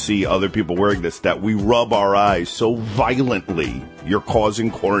people see other people wearing this that we rub our eyes so violently. You're causing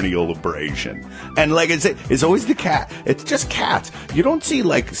corneal abrasion. And like I said, it's always the cat. It's just cats. You don't see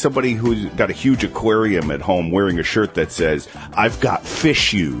like somebody who's got a huge aquarium at home wearing a shirt that says, I've got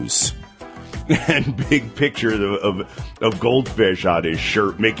fish use. And big picture of goldfish on his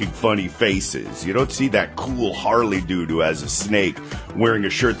shirt making funny faces. You don't see that cool Harley dude who has a snake wearing a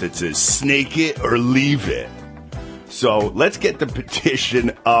shirt that says snake it or leave it. So let's get the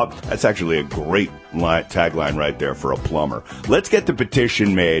petition up. That's actually a great tagline right there for a plumber. Let's get the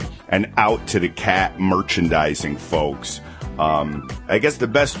petition made and out to the cat merchandising folks. I guess the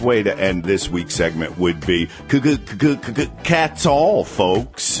best way to end this week's segment would be cats all,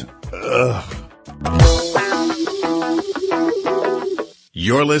 folks. Ugh.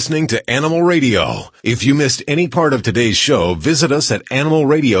 You're listening to Animal Radio. If you missed any part of today's show, visit us at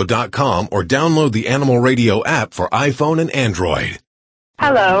animalradio.com or download the Animal Radio app for iPhone and Android.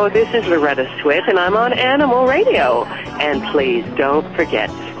 Hello, this is Loretta Swit, and I'm on Animal Radio. And please don't forget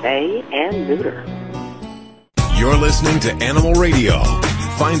to spay and neuter. You're listening to Animal Radio.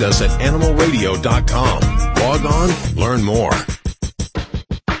 Find us at animalradio.com. Log on, learn more.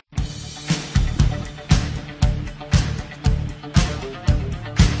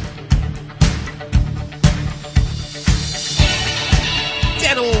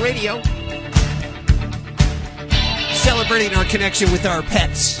 Animal Radio. Celebrating our connection with our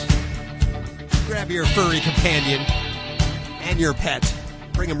pets. Grab your furry companion and your pet.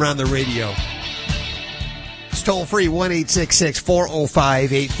 Bring them around the radio. It's toll free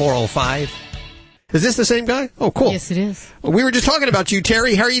 1-866-405-8405. Is this the same guy? Oh, cool. Yes, it is. Well, we were just talking about you,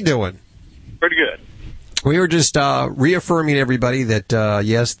 Terry. How are you doing? Pretty good. We were just reaffirming everybody that,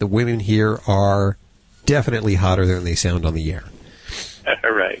 yes, the women here are definitely hotter than they sound on the air.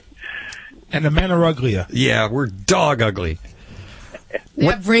 Right. And the men are uglier. Yeah, we're dog ugly. They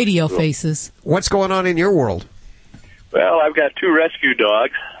have radio faces. What's going on in your world? Well, I've got two rescue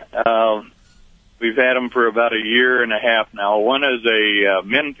dogs. We've had them for about a year and a half now. One is a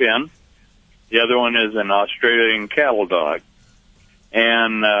min pin. The other one is an Australian cattle dog.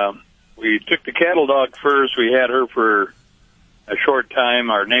 And we took the cattle dog first. We had her for a short time.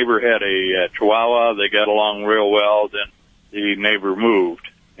 Our neighbor had a Chihuahua. They got along real well. Then the neighbor moved,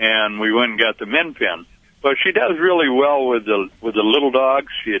 and we went and got the min pin. But she does really well with the little dogs.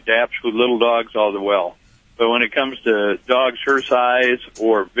 She adapts with little dogs all the well. But when it comes to dogs her size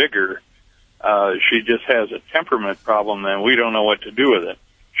or bigger, she just has a temperament problem, and we don't know what to do with it.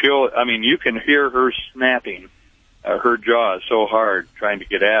 You can hear her snapping her jaws so hard trying to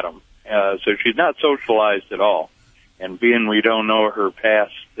get at them. So she's not socialized at all. And being we don't know her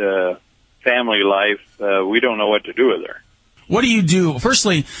past family life, we don't know what to do with her. What do you do?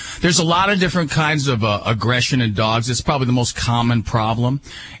 Firstly, there's a lot of different kinds of aggression in dogs. It's probably the most common problem.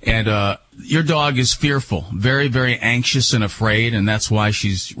 And your dog is fearful, very, very anxious and afraid, and that's why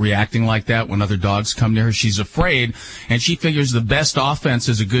she's reacting like that when other dogs come near her. She's afraid, and she figures the best defense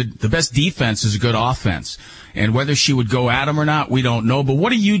is a good offense. And whether she would go at him or not, we don't know. But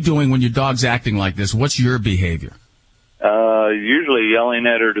what are you doing when your dog's acting like this? What's your behavior? Usually yelling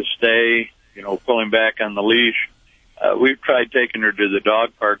at her to stay, pulling back on the leash. we've tried taking her to the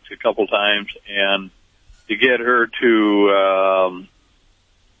dog parks a couple times, and to get her to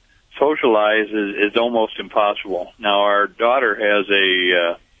socialize is almost impossible. Now, our daughter has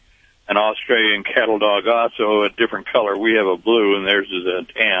an Australian cattle dog, also a different color. We have a blue, and theirs is a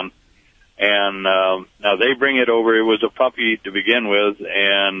tan. And now they bring it over. It was a puppy to begin with,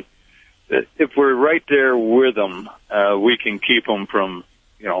 and if we're right there with them, we can keep them from,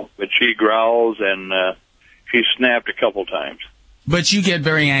 but she growls, and she snapped a couple times. But you get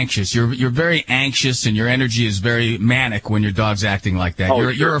very anxious. You're very anxious, and your energy is very manic when your dog's acting like that.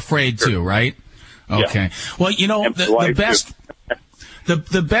 You're afraid too, right? Okay. Yeah. Well, the best.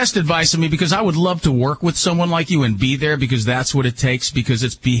 The best advice, because I would love to work with someone like you and be there, because that's what it takes, because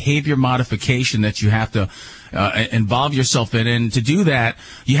it's behavior modification that you have to involve yourself in. And to do that,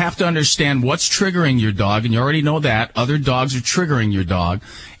 you have to understand what's triggering your dog, and you already know that. Other dogs are triggering your dog.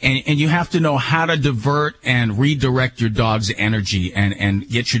 And you have to know how to divert and redirect your dog's energy and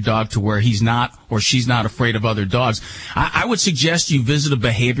get your dog to where he's not or she's not afraid of other dogs. I would suggest you visit a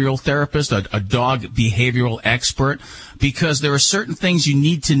behavioral therapist, a dog behavioral expert, because there are certain things you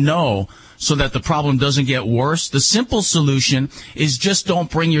need to know so that the problem doesn't get worse. The simple solution is just don't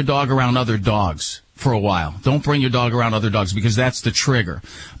bring your dog around other dogs for a while. Don't bring your dog around other dogs, because that's the trigger.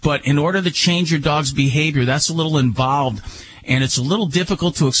 But in order to change your dog's behavior, that's a little involved, and it's a little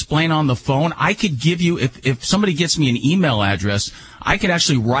difficult to explain on the phone. I could give you, if somebody gets me an email address, I could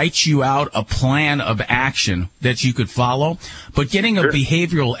actually write you out a plan of action that you could follow. But getting a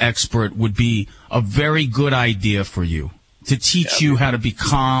behavioral expert would be a very good idea for you, to teach you how to be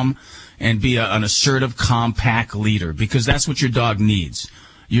calm and be an assertive, compact leader, because that's what your dog needs.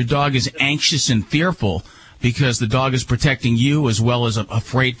 Your dog is anxious and fearful because the dog is protecting you as well as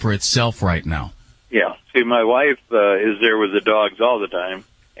afraid for itself right now. Yeah. See, my wife is there with the dogs all the time,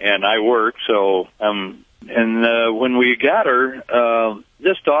 and I work, so when we got her,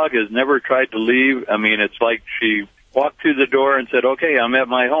 this dog has never tried to leave. It's like she walked through the door and said, okay, I'm at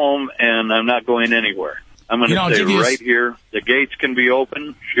my home, and I'm not going anywhere. I'm going to stay right here. The gates can be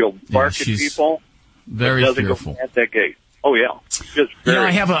open. She'll bark at people. Very fearful. Go at that gate. Oh, yeah.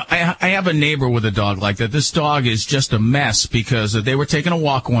 I have a neighbor with a dog like that. This dog is just a mess because they were taking a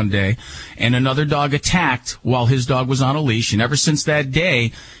walk one day, and another dog attacked while his dog was on a leash. And ever since that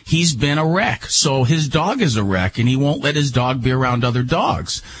day, he's been a wreck. So his dog is a wreck, and he won't let his dog be around other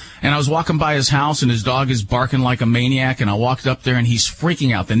dogs. And I was walking by his house, and his dog is barking like a maniac, and I walked up there, and he's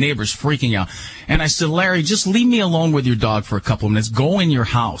freaking out. The neighbor's freaking out. And I said, Larry, just leave me alone with your dog for a couple of minutes. Go in your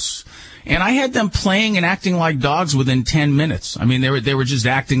house. And I had them playing and acting like dogs within 10 minutes. They were just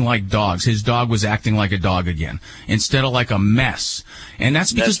acting like dogs. His dog was acting like a dog again, instead of like a mess. And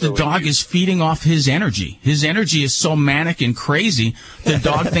that's because the dog is feeding off his energy. His energy is so manic and crazy, the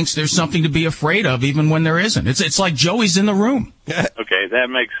dog thinks there's something to be afraid of, even when there isn't. It's like Joey's in the room. Okay, that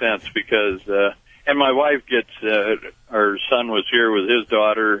makes sense, because, and my wife gets, her son was here with his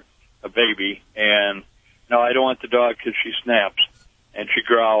daughter, a baby, and no, I don't want the dog because she snaps. And she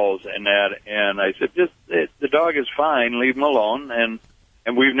growls and that, and I said, the dog is fine, leave him alone, and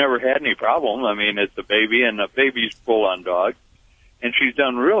we've never had any problem. It's a baby, and a baby's full-on dog, and she's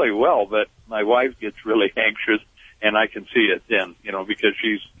done really well, but my wife gets really anxious, and I can see it then, because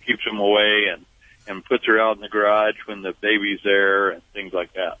she keeps him away and puts her out in the garage when the baby's there and things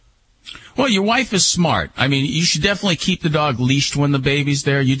like that. Well, your wife is smart. You should definitely keep the dog leashed when the baby's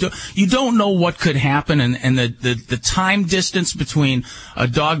there. You don't know what could happen, and the time distance between a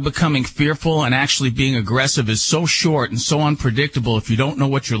dog becoming fearful and actually being aggressive is so short and so unpredictable if you don't know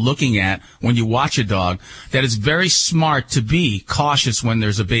what you're looking at when you watch a dog, that it's very smart to be cautious when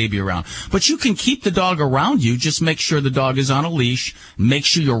there's a baby around. But you can keep the dog around you. Just make sure the dog is on a leash. Make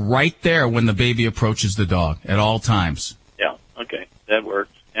sure you're right there when the baby approaches the dog at all times. Yeah, okay, that works.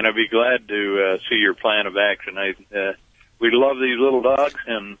 And I'd be glad to see your plan of action. We love these little dogs,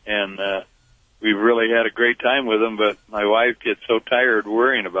 and we've really had a great time with them, but my wife gets so tired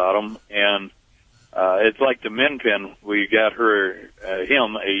worrying about them, and it's like the Min Pin. We got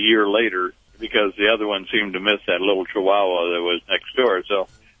him a year later because the other one seemed to miss that little Chihuahua that was next door. So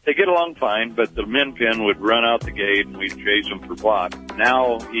they get along fine, but the Min Pin would run out the gate, and we'd chase him for blocks.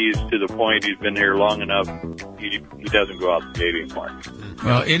 Now he's to the point, he's been here long enough, he doesn't go out the gate anymore.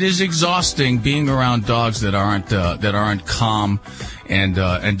 Well, it is exhausting being around dogs that aren't calm and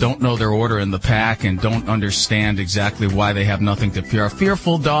don't know their order in the pack and don't understand exactly why they have nothing to fear. A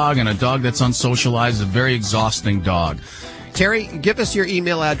fearful dog and a dog that's unsocialized is a very exhausting dog. Terry, give us your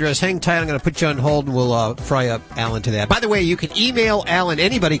email address. Hang tight. I'm going to put you on hold, and we'll fry up Alan to that. By the way, you can email Alan.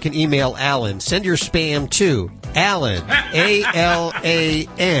 Anybody can email Alan. Send your spam to Alan,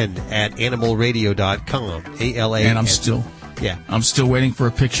 ALAN, at animalradio.com. ALAN. And I'm still waiting for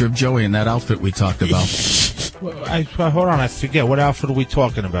a picture of Joey in that outfit we talked about. Hold on, I forget. What outfit are we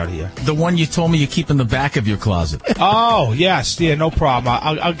talking about here? The one you told me you keep in the back of your closet. Oh, yes. Yeah, no problem.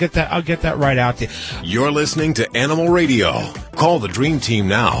 I'll get that right out there. You're listening to Animal Radio. Call the Dream Team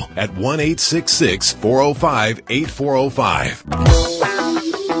now at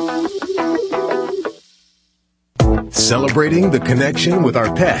 1-866-405-8405. Celebrating the connection with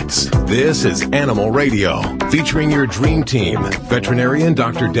our pets. This is Animal Radio, featuring your dream team. Veterinarian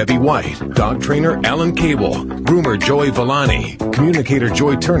Dr. Debbie White, dog trainer Alan Cable, groomer Joey Villani, communicator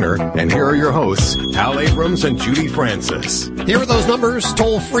Joy Turner, and here are your hosts, Hal Abrams and Judy Francis. Here are those numbers,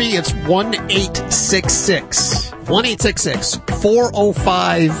 toll free. It's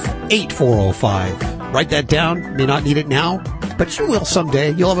 1-866-405-8405. Write that down. May not need it now, but you will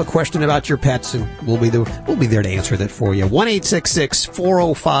someday. You'll have a question about your pets, and we'll be there to answer that for you.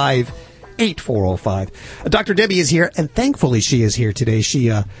 1-866-405-8405. Dr. Debbie is here, and thankfully she is here today. She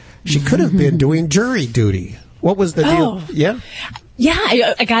could have been doing jury duty. What was the deal? Yeah. Yeah,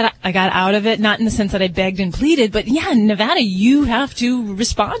 I got out of it, not in the sense that I begged and pleaded, but yeah, in Nevada, you have to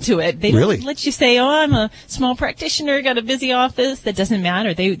respond to it. They don't let you say, I'm a small practitioner, got a busy office. That doesn't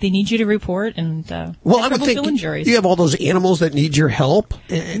matter. They need you to report, and I would think juries. You have all those animals that need your help.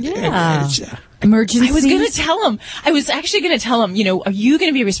 Emergency. I was going to tell him. I was actually going to tell him, are you going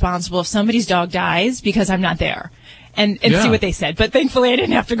to be responsible if somebody's dog dies because I'm not there? And see what they said. But thankfully I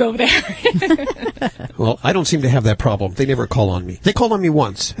didn't have to go there. Well, I don't seem to have that problem. They never call on me. They called on me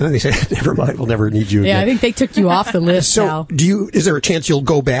once, and then they said, never mind, we'll never need you again. Yeah, I think they took you off the list now. So is there a chance you'll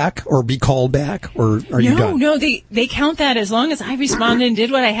go back or be called back, or are you done? No, they count that as long as I responded and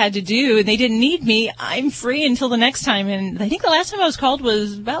did what I had to do, and they didn't need me, I'm free until the next time. And I think the last time I was called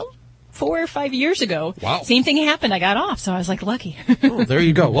was about 4 or 5 years ago. Wow. Same thing happened. I got off, so I was lucky. Oh, there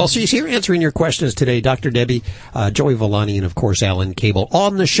you go. Well, she's here answering your questions today. Dr. Debbie, Joey Villani, and of course Alan Cable.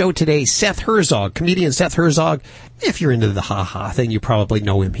 On the show today, Seth Herzog, comedian Seth Herzog. If you're into the ha-ha thing, you probably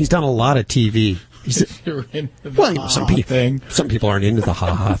know him. He's done a lot of TV. You're into the some people aren't into the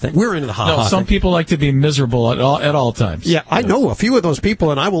ha-ha thing. We're into the ha-ha thing. No, some people like to be miserable at all times. Yeah, I know a few of those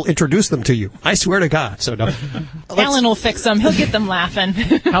people, and I will introduce them to you. I swear to God. So, no. Alan will fix them. He'll get them laughing.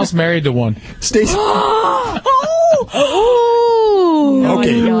 Hal's married to one. Stacey.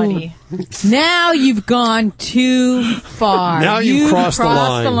 Okay. Naughty. Now you've gone too far. Now you've crossed the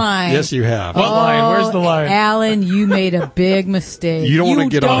line. Yes, you have. What line? Where's the line? Alan, you made a big mistake. You don't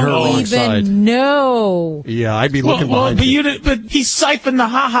want to get on her wrong side. No. Yeah, I'd be looking behind you. But he siphoned the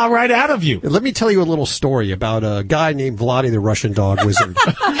ha-ha right out of you. Let me tell you a little story about a guy named Vladi the Russian dog wizard.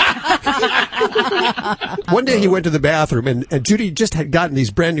 One day he went to the bathroom, and Judy just had gotten these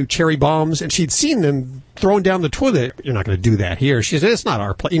brand new cherry bombs, and she'd seen them thrown down the toilet. You're not going to do that here. She said, it's not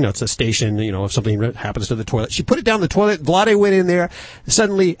our place. It's a station. If something happens to the toilet. She put it down the toilet. Vlade went in there.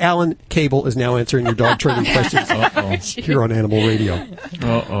 Suddenly, Alan Cable is now answering your dog training questions here on Animal Radio.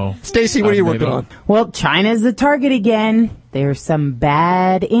 Uh-oh. Stacey, what are you working on? Well, China's the target again. There's some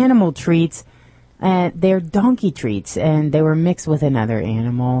bad animal treats. They're donkey treats, and they were mixed with another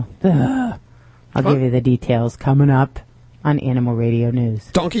animal. Ugh. I'll give you the details coming up on Animal Radio News.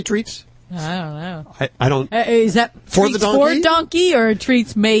 Donkey treats? I don't know. I don't. Is that for the donkey? For donkey or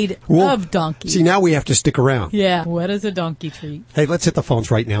treats made of donkey? See, now we have to stick around. Yeah. What is a donkey treat? Hey, let's hit the phones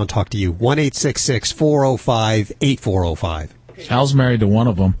right now and talk to you. 1-866-405-8405. Hal's married to one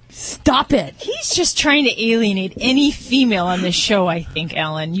of them. Stop it. He's just trying to alienate any female on this show, I think,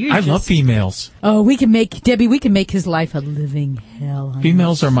 Alan. I love females. Oh, we can make his life a living hell.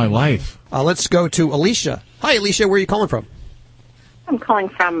 Females are my life. Let's go to Alicia. Hi, Alicia. Where are you calling from? I'm calling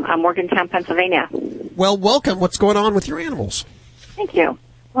from Morgantown, Pennsylvania. Well, welcome. What's going on with your animals? Thank you.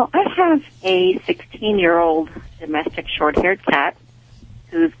 Well, I have a 16-year-old domestic short-haired cat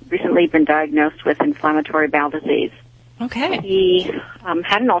who's recently been diagnosed with inflammatory bowel disease. Okay. He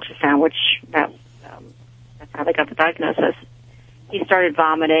had an ultrasound, which that's how they got the diagnosis. He started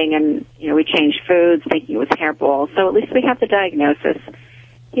vomiting, and we changed foods, thinking it was hairballs. So at least we have the diagnosis.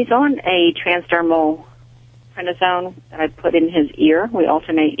 He's on a transdermal prednisone that I put in his ear. We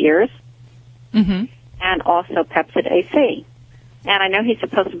alternate ears. Mm-hmm. And also Pepsid AC. And I know he's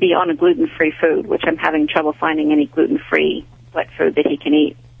supposed to be on a gluten-free food, which I'm having trouble finding any gluten-free wet food that he can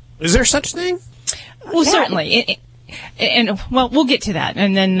eat. Is there such thing? Well, certainly. We'll get to that.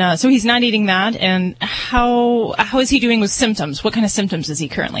 And then, so he's not eating that. And how is he doing with symptoms? What kind of symptoms is he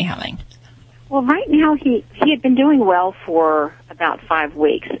currently having? Well, right now he had been doing well for about 5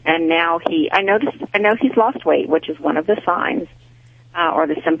 weeks, and now I know he's lost weight, which is one of the signs or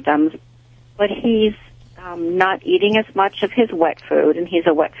the symptoms. But he's not eating as much of his wet food, and he's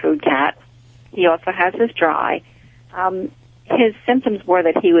a wet food cat. He also has his dry. His symptoms were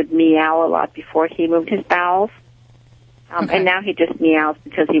that he would meow a lot before he moved his bowels, and now he just meows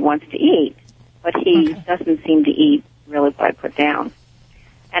because he wants to eat, but he doesn't seem to eat really what I put down.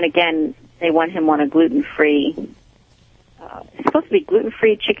 And again, they want him on a gluten-free, it's supposed to be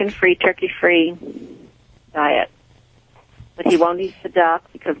gluten-free, chicken-free, turkey-free diet. But he won't eat the duck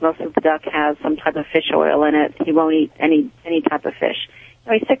because most of the duck has some type of fish oil in it. He won't eat any type of fish.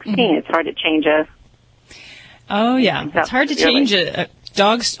 You know, he's 16. It's hard to change a... Oh, yeah. It's hard to change a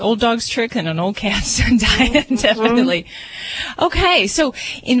old dog's trick and an old cat's diet, definitely. Okay, so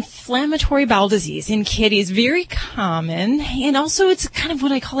inflammatory bowel disease in kitties, very common, and also it's kind of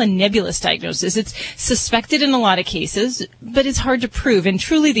what I call a nebulous diagnosis. It's suspected in a lot of cases, but it's hard to prove, and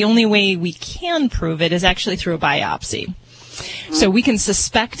truly the only way we can prove it is actually through a biopsy. So we can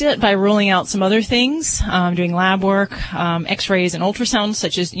suspect it by ruling out some other things, doing lab work, x-rays and ultrasounds,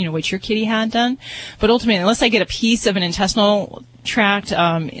 such as, what your kitty had done. But ultimately, unless I get a piece of an intestinal tract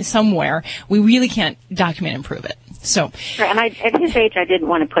somewhere, we really can't document and prove it. So, sure, and at his age, I didn't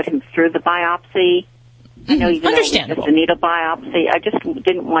want to put him through the biopsy. I know even though it's just a needle biopsy, I just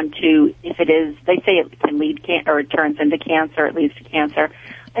didn't want to, if it is, they say it can lead or it turns into cancer, it leads to cancer.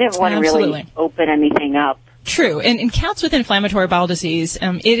 I didn't want to really open anything up. True. And in cats with inflammatory bowel disease,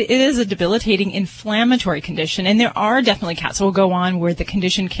 it is a debilitating inflammatory condition. And there are definitely cats that will go on where the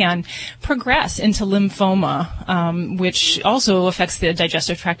condition can progress into lymphoma, which also affects the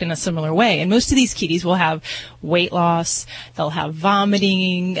digestive tract in a similar way. And most of these kitties will have weight loss. They'll have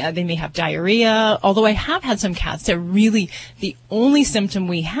vomiting. They may have diarrhea. Although I have had some cats that really, the only symptom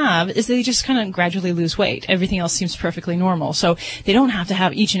we have is they just kind of gradually lose weight. Everything else seems perfectly normal. So they don't have to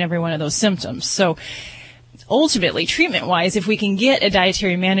have each and every one of those symptoms. So ultimately, treatment-wise, if we can get a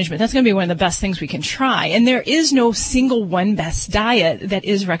dietary management, that's going to be one of the best things we can try. And there is no single one best diet that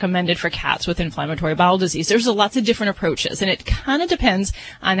is recommended for cats with inflammatory bowel disease. There's lots of different approaches, and it kind of depends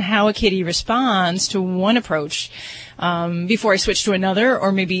on how a kitty responds to one approach before I switch to another,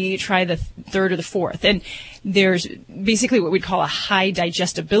 or maybe try the third or the fourth. And there's basically what we'd call a high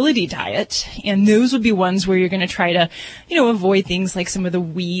digestibility diet, and those would be ones where you're going to try to, avoid things like some of the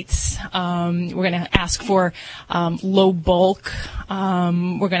wheats. We're going to ask for low bulk. We're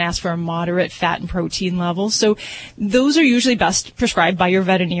going to ask for a moderate fat and protein level. So those are usually best prescribed by your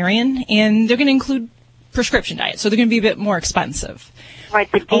veterinarian, and they're going to include prescription diets, so they're going to be a bit more expensive.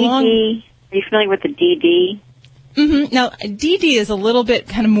 Right, the DD, are you familiar with the DD? Mm-hmm. Now, DD is a little bit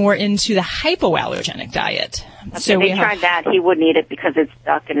kind of more into the hypoallergenic diet. Okay, so they tried that. He wouldn't eat it because it's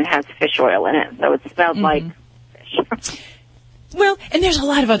duck and it has fish oil in it, so it smells like fish. Well, and there's a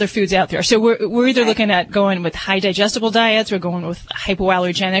lot of other foods out there. So we're either looking at going with high digestible diets, or going with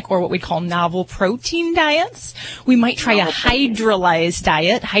hypoallergenic, or what we call novel protein diets. We might try a hydrolyzed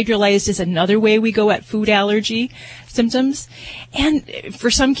diet. Hydrolyzed is another way we go at food allergy symptoms. And for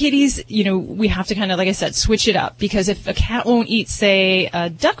some kitties, we have to kind of, like I said, switch it up, because if a cat won't eat, say, a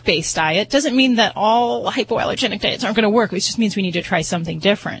duck-based diet, doesn't mean that all hypoallergenic diets aren't going to work. It just means we need to try something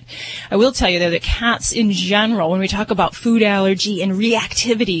different. I will tell you, though, that cats in general, when we talk about food allergy and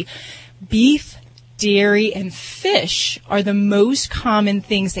reactivity, beef, dairy, and fish are the most common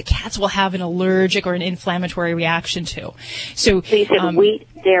things that cats will have an allergic or an inflammatory reaction to. So you said wheat,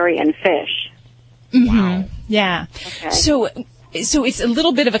 dairy, and fish. Mm-hmm. Wow. Yeah. Okay. So it's a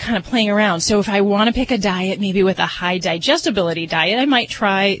little bit of a kind of playing around. So if I want to pick a diet, maybe with a high digestibility diet, I might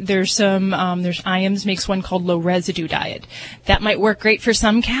try, there's IAMS makes one called low residue diet. That might work great for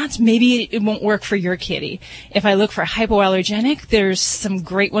some cats. Maybe it won't work for your kitty. If I look for hypoallergenic, there's some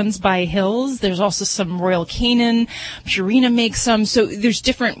great ones by Hills. There's also some Royal Canin. Purina makes some. So there's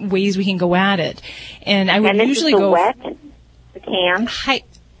different ways we can go at it. And I would usually go wet, the can.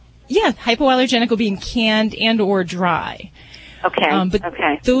 Hypoallergenic will be in canned and or dry. Okay. But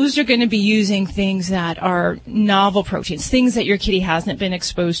those are going to be using things that are novel proteins, things that your kitty hasn't been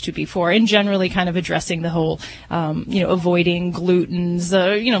exposed to before, and generally kind of addressing the whole, avoiding glutens,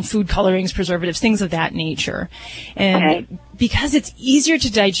 food colorings, preservatives, things of that nature. And because it's easier to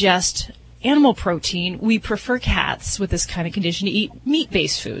digest animal protein, we prefer cats with this kind of condition to eat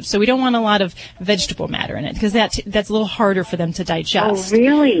meat-based food. So we don't want a lot of vegetable matter in it, because that's a little harder for them to digest. Oh,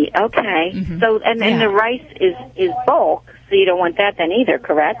 really? Okay. Mm-hmm. So, and the rice is bulk, so you don't want that then either,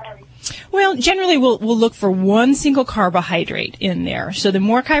 correct? Well, generally we'll look for one single carbohydrate in there. So the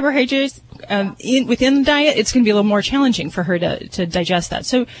more carbohydrates within the diet, it's going to be a little more challenging for her to digest that.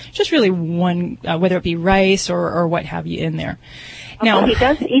 So just really one, whether it be rice or what have you in there. Now, he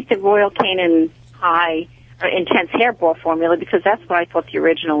does eat the Royal Canin high or intense hairball formula, because that's what I thought the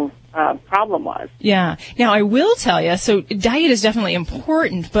original problem was. Yeah. Now, I will tell you, so diet is definitely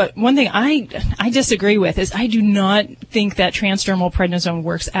important, but one thing I disagree with is I do not think that transdermal prednisone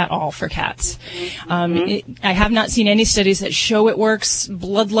works at all for cats. I have not seen any studies that show it works.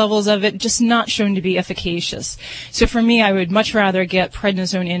 Blood levels of it just not shown to be efficacious. So for me, I would much rather get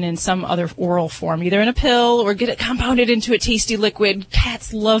prednisone in some other oral form, either in a pill or get it compounded into a tasty liquid.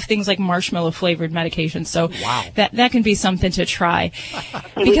 Cats love things like marshmallow flavored medications, so that can be something to try.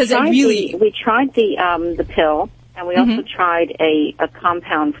 Because we tried the pill, and we also tried a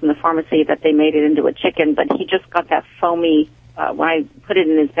compound from the pharmacy that they made it into a chicken, but he just got that foamy, when I put it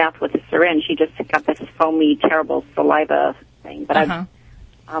in his mouth with a syringe, he just got this foamy, terrible saliva thing. But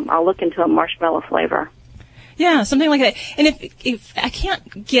I'll look into a marshmallow flavor. Yeah, something like that. And if I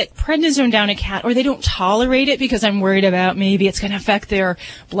can't get prednisone down a cat, or they don't tolerate it because I'm worried about maybe it's going to affect their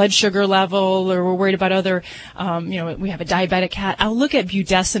blood sugar level, or we're worried about other, we have a diabetic cat, I'll look at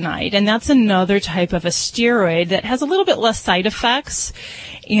budesonide, and that's another type of a steroid that has a little bit less side effects,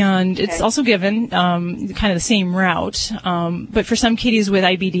 and it's also given kind of the same route. But for some kitties with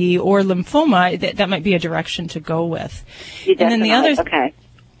IBD or lymphoma, that might be a direction to go with. And then the other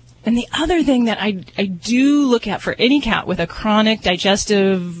And the other thing that I do look at for any cat with a chronic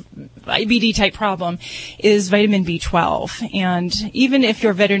digestive IBD type problem is vitamin B12. And even if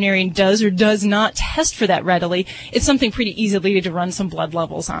your veterinarian does or does not test for that readily, it's something pretty easily to run some blood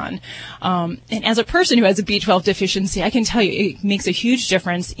levels on. And as a person who has a B12 deficiency, I can tell you it makes a huge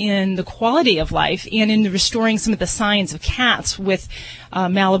difference in the quality of life and in restoring some of the signs of cats with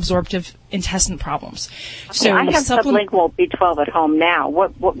malabsorptive intestine problems. Okay, so I have sublingual B12 at home now.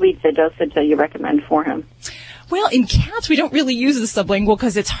 What would be the dosage that you recommend for him? Well, in cats, we don't really use the sublingual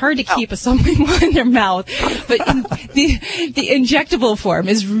because it's hard to keep a sublingual in their mouth. But the injectable form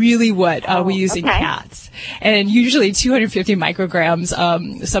is really what we use in cats. And usually 250 micrograms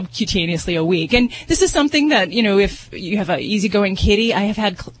subcutaneously a week. And this is something that, if you have an easygoing kitty, I have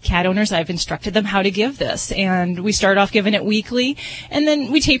had cat owners, I've instructed them how to give this. And we start off giving it weekly, and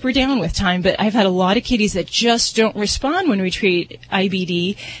then we taper down with time. But I've had a lot of kitties that just don't respond when we treat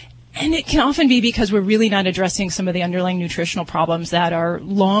IBD. And it can often be because we're really not addressing some of the underlying nutritional problems that are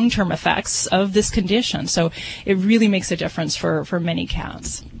long-term effects of this condition. So it really makes a difference for many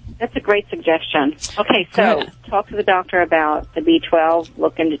cats. That's a great suggestion. Okay, so talk to the doctor about the B12,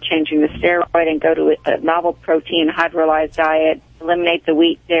 look into changing the steroid, and go to a novel protein hydrolyzed diet, eliminate the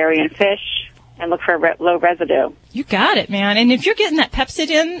wheat, dairy, and fish, and look for low residue. You got it, man. And if you're getting that Pepcid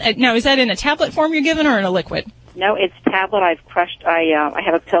in, now is that in a tablet form you're giving or in a liquid? No, it's tablet. I've crushed. I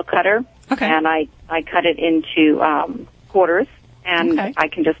have a pill cutter, and I cut it into quarters, and I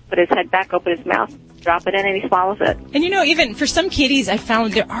can just put his head back, open his mouth, drop it in, and he swallows it. And even for some kitties, I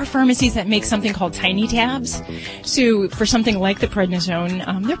found there are pharmacies that make something called tiny tabs. So for something like the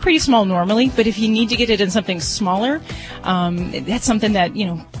prednisone, they're pretty small normally, but if you need to get it in something smaller, that's something that,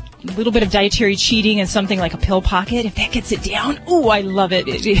 a little bit of dietary cheating and something like a pill pocket, if that gets it down, I love it.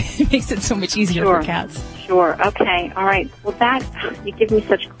 It makes it so much easier for cats. Sure. Okay. All right. Well, you give me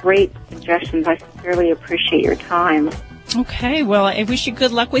such great suggestions. I sincerely appreciate your time. Okay. Well, I wish you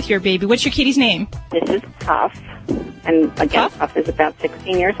good luck with your baby. What's your kitty's name? This is Puff. And again, Puff is about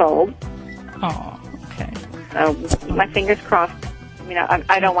 16 years old. Oh, okay. So my fingers crossed.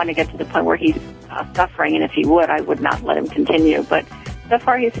 I don't want to get to the point where he's suffering, and if he would, I would not let him continue. But so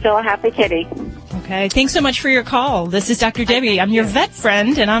far, he's still a happy kitty. Okay. Thanks so much for your call. This is Dr. Debbie. I'm your vet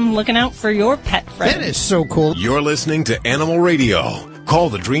friend, and I'm looking out for your pet friend. That is so cool. You're listening to Animal Radio. Call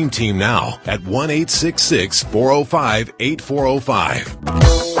the Dream Team now at 1-866-405-8405.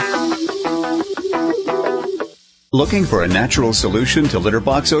 Looking for a natural solution to litter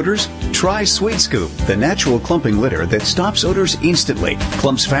box odors? Try Sweet Scoop, the natural clumping litter that stops odors instantly,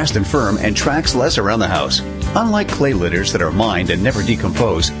 clumps fast and firm, and tracks less around the house. Unlike clay litters that are mined and never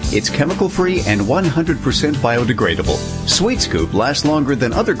decompose, it's chemical-free and 100% biodegradable. Sweet Scoop lasts longer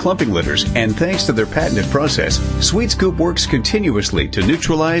than other clumping litters, and thanks to their patented process, Sweet Scoop works continuously to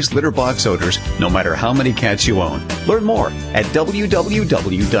neutralize litter box odors, no matter how many cats you own. Learn more at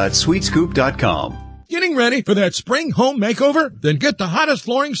www.sweetscoop.com. Getting ready for that spring home makeover? Then get the hottest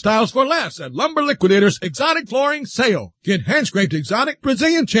flooring styles for less at Lumber Liquidators Exotic Flooring Sale. Get hand-scraped exotic,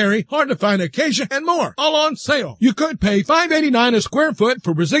 Brazilian cherry, hard-to-find acacia, and more, all on sale. You could pay $5.89 a square foot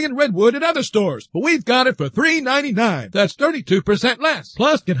for Brazilian redwood at other stores, but we've got it for $3.99. That's 32% less.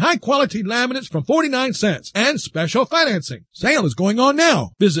 Plus, get high-quality laminates from 49 cents and special financing. Sale is going on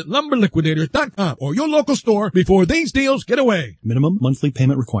now. Visit LumberLiquidators.com or your local store before these deals get away. Minimum monthly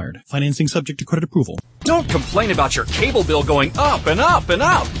payment required. Financing subject to credit approval. Don't complain about your cable bill going up and up and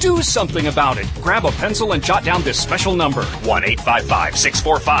up. Do something about it. Grab a pencil and jot down this special number. number,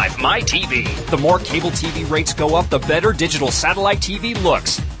 1-855-645-MyTV. The more cable TV rates go up, the better digital satellite TV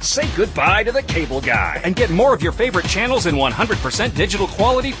looks. Say goodbye to the cable guy and get more of your favorite channels in 100% digital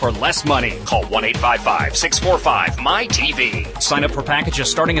quality for less money. Call 1-855-645-MyTV. Sign up for packages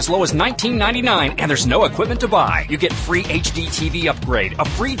starting as low as $19.99, and there's no equipment to buy. You get free HD TV upgrade, a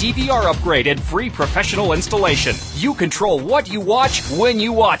free DVR upgrade, and free professional installation. You control what you watch when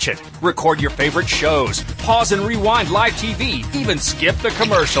you watch it. Record your favorite shows, pause and rewind live TV, even skip the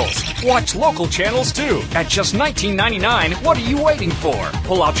commercials. Watch local channels too. At just $19.99, what are you waiting for?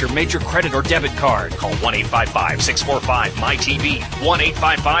 Pull out your major credit or debit card. Call 1-855-645-MyTV.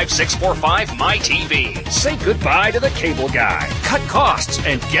 1-855-645-MyTV. Say goodbye to the cable guy. Cut costs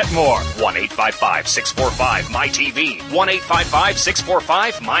and get more. 1-855-645-MyTV.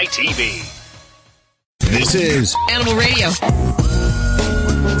 1-855-645-MyTV. This is Animal Radio.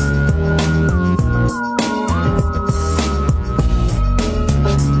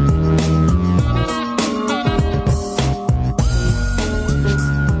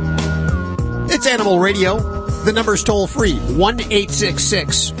 It's Animal Radio. The number's toll free,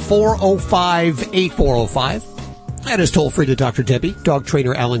 1-866-405-8405. That is toll free to Dr. Debbie, dog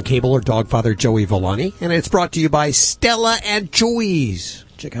trainer Alan Cable, or dog father Joey Villani. And it's brought to you by Stella and Chewy's.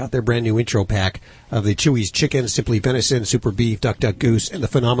 Check out their brand new intro pack of the Chewy's Chicken, Simply Venison, Super Beef, Duck Duck Goose, and the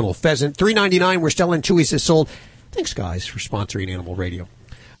phenomenal Pheasant. $3.99 where Stella and Chewy's is sold. Thanks, guys, for sponsoring Animal Radio.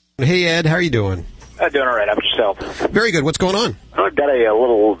 Hey, Ed, how are you doing? I'm doing all right. How about yourself? Very good. What's going on? I've got a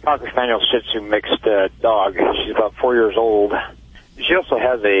little Cocker Spaniel Shih Tzu mixed dog. She's about 4 years old. She also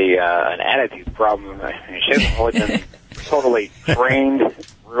has an attitude problem. She hasn't always been totally trained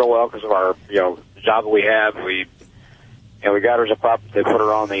real well because of our the job that we have. We got her as a pup. They put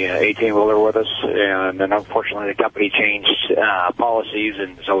her on the 18-wheeler with us, and then unfortunately the company changed policies,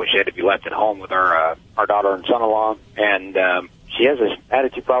 and so she had to be left at home with our daughter and son-in-law. And she has this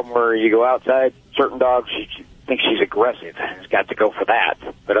attitude problem where you go outside, certain dogs, she thinks she's aggressive and has got to go for that,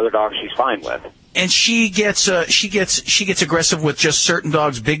 but other dogs she's fine with. And she gets aggressive with just certain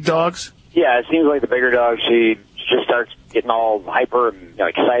dogs, big dogs? Yeah, it seems like the bigger dogs, she just starts getting all hyper and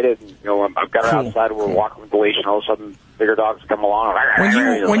excited. I've got her outside, we're walking with the leash, and all of a sudden bigger dogs come along.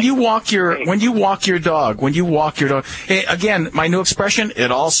 When you walk your dog, hey, again, my new expression,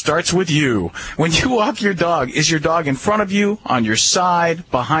 it all starts with you. When you walk your dog, is your dog in front of you, on your side,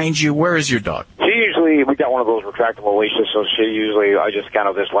 behind you? Where is your dog? We got one of those retractable leashes, so I just kind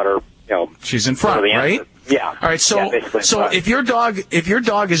of just let her, she's in front, right? Yeah. All right, so if your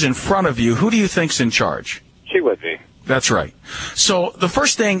dog is in front of you, who do you think's in charge? She would be. That's right. So the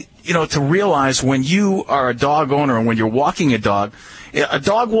first thing, to realize when you are a dog owner and when you're walking a dog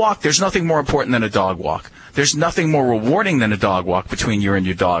walk, there's nothing more important than a dog walk. There's nothing more rewarding than a dog walk between you and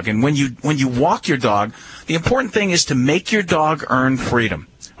your dog. And when you walk your dog, the important thing is to make your dog earn freedom.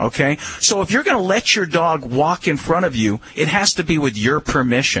 Okay? So if you're going to let your dog walk in front of you, it has to be with your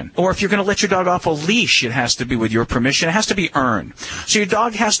permission. Or if you're going to let your dog off a leash, it has to be with your permission. It has to be earned. So your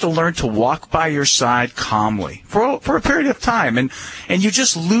dog has to learn to walk by your side calmly for a period of time. And you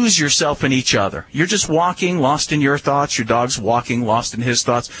just lose yourself in each other. You're just walking, lost in your thoughts. Your dog's walking, lost in his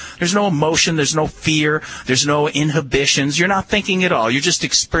thoughts. There's no emotion. There's no fear. There's no inhibitions. You're not thinking at all. You're just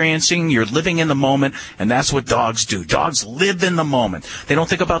experiencing. You're living in the moment. And that's what dogs do. Dogs live in the moment. They don't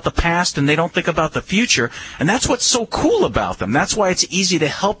think about the past and they don't think about the future, and that's what's so cool about them. That's why it's easy to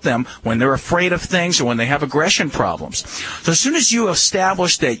help them when they're afraid of things or when they have aggression problems. So as soon as you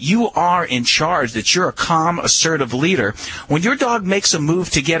establish that you are in charge, that you're a calm, assertive leader, when your dog makes a move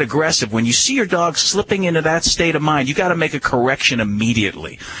to get aggressive, when you see your dog slipping into that state of mind, you got to make a correction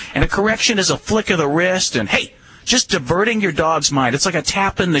immediately. And a correction is a flick of the wrist and, hey, just diverting your dog's mind. It's like a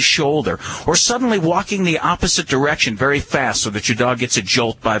tap in the shoulder, or suddenly walking the opposite direction very fast so that your dog gets a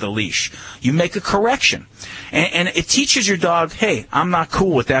jolt by the leash. You make a correction. And it teaches your dog, hey, I'm not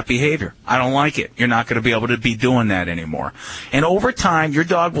cool with that behavior. I don't like it. You're not going to be able to be doing that anymore. And over time, your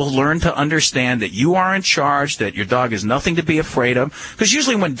dog will learn to understand that you are in charge, that your dog is nothing to be afraid of. Because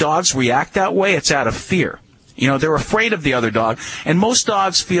usually when dogs react that way, it's out of fear. They're afraid of the other dog, and most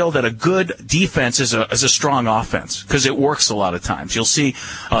dogs feel that a good defense is a strong offense because it works a lot of times. You'll see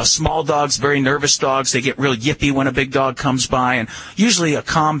small dogs, very nervous dogs, they get real yippy when a big dog comes by, and usually a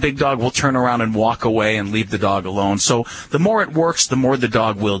calm big dog will turn around and walk away and leave the dog alone. So the more it works, the more the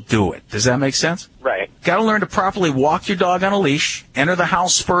dog will do it. Does that make sense? Right. Got to learn to properly walk your dog on a leash, enter the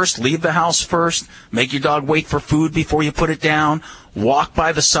house first, leave the house first, make your dog wait for food before you put it down, walk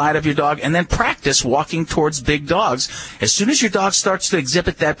by the side of your dog, and then practice walking towards big dogs. As soon as your dog starts to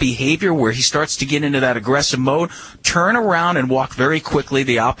exhibit that behavior where he starts to get into that aggressive mode, turn around and walk very quickly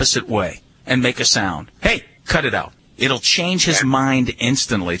the opposite way and make a sound. Hey, cut it out. It'll change his mind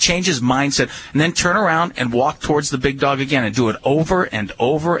instantly, change his mindset, and then turn around and walk towards the big dog again and do it over and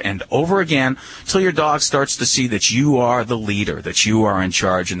over and over again until your dog starts to see that you are the leader, that you are in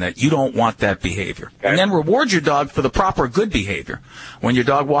charge, and that you don't want that behavior. Okay. And then reward your dog for the proper good behavior. When your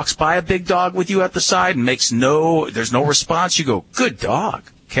dog walks by a big dog with you at the side and there's no response, you go, good dog,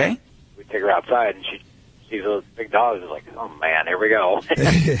 okay? We take her outside and she sees those big dogs. It's like, oh man, here we go.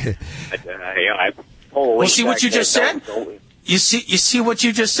 I pull well, see what you just said? You see what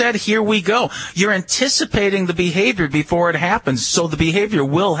you just said? Here we go. You're anticipating the behavior before it happens, so the behavior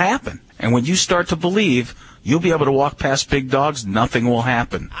will happen. And when you start to believe, you'll be able to walk past big dogs, nothing will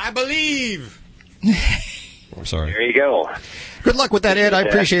happen. I believe. I'm sorry. There you go. Good luck with that, Ed. I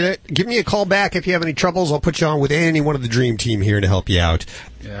appreciate it. Give me a call back if you have any troubles. I'll put you on with any one of the Dream Team here to help you out.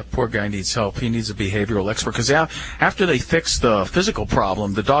 Yeah, poor guy needs help. He needs a behavioral expert because after they fix the physical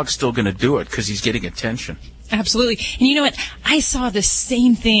problem, the dog's still going to do it because he's getting attention. Absolutely. And you know what? I saw the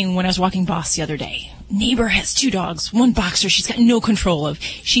same thing when I was walking Boss the other day. Neighbor has 2 dogs, one boxer she's got no control of.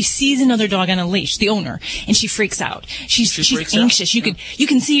 She sees another dog on a leash, the owner, and she freaks out. She's anxious. You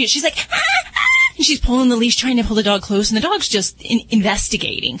can see it. She's like, ah, ah! And she's pulling the leash, trying to pull the dog close, and the dog's just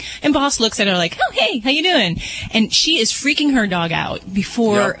investigating. And Boss looks at her like, oh, hey, how you doing? And she is freaking her dog out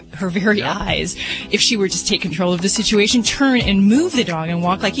before her very eyes. If she were to take control of the situation, turn and move the dog and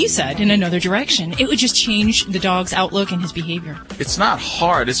walk, like you said, in another direction, it would just change the dog's outlook and his behavior. It's not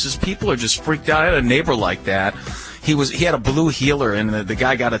hard. It's just people are just freaked out. I had a neighbor like that. He had a blue heeler, and the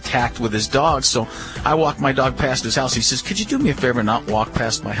guy got attacked with his dog. So I walked my dog past his house. He says, "Could you do me a favor and not walk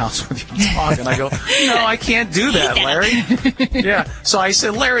past my house with your dog?" And I go, "No, I can't do that, Larry." Yeah. So I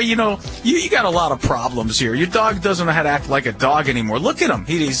said, "Larry, you got a lot of problems here. Your dog doesn't know how to act like a dog anymore. Look at him.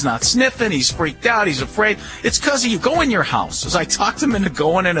 He's not sniffing. He's freaked out. He's afraid. It's because of you. Go in your house." As I talked him into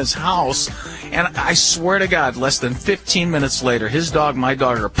going in his house, and I swear to God, less than 15 minutes later, his dog, my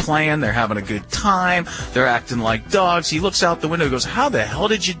dog are playing. They're having a good time. They're acting like dogs. He looks out the window and goes, "How the hell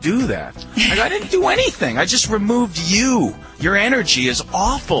did you do that?" I go, "I didn't do anything. I just removed you. Your energy is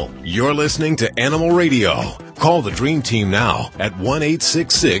awful." You're listening to Animal Radio. Call the Dream Team now at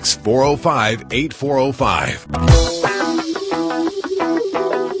 1-866-405-8405.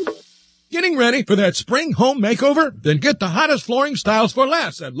 Getting ready for that spring home makeover? Then get the hottest flooring styles for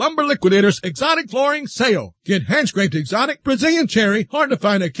less at Lumber Liquidators Exotic Flooring Sale. Get hand-scraped exotic, Brazilian cherry,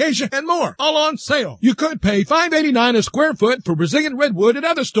 hard-to-find acacia, and more, all on sale. You could pay $5.89 a square foot for Brazilian redwood at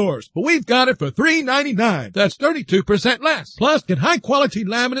other stores, but we've got it for $3.99. That's 32% less. Plus, get high-quality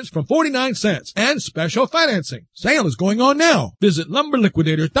laminates from 49 cents and special financing. Sale is going on now. Visit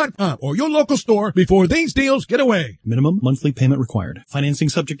LumberLiquidators.com or your local store before these deals get away. Minimum monthly payment required. Financing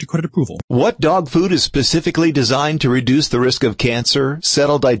subject to credit approval. What dog food is specifically designed to reduce the risk of cancer,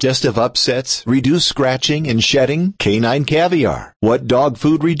 settle digestive upsets, reduce scratching and shedding? Canine Caviar. What dog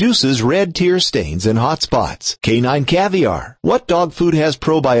food reduces red tear stains and hot spots? Canine Caviar. What dog food has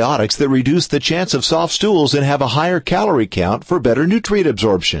probiotics that reduce the chance of soft stools and have a higher calorie count for better nutrient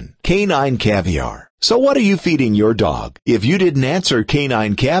absorption? Canine Caviar. So what are you feeding your dog? If you didn't answer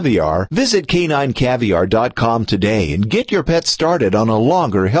Canine Caviar, visit caninecaviar.com today and get your pet started on a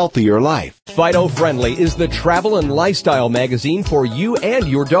longer, healthier life. Fido Friendly is the travel and lifestyle magazine for you and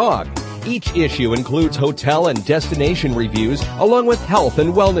your dog. Each issue includes hotel and destination reviews, along with health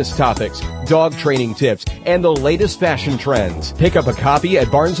and wellness topics, dog training tips, and the latest fashion trends. Pick up a copy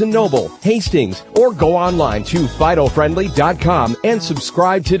at Barnes & Noble, Hastings, or go online to FidoFriendly.com and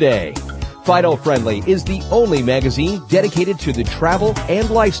subscribe today. Fido Friendly is the only magazine dedicated to the travel and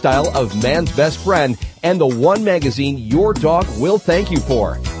lifestyle of man's best friend, and the one magazine your dog will thank you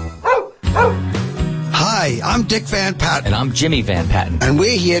for. Hi, I'm Dick Van Patten. And I'm Jimmy Van Patten. And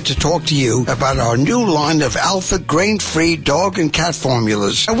we're here to talk to you about our new line of Alpha grain-free dog and cat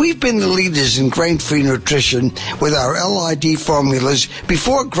formulas. And we've been the leaders in grain-free nutrition with our LID formulas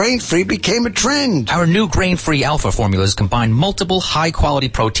before grain-free became a trend. Our new grain-free Alpha formulas combine multiple high-quality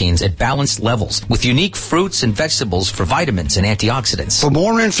proteins at balanced levels with unique fruits and vegetables for vitamins and antioxidants. For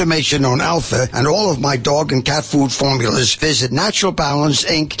more information on Alpha and all of my dog and cat food formulas, visit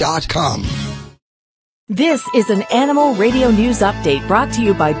naturalbalanceinc.com. This is an Animal Radio News Update brought to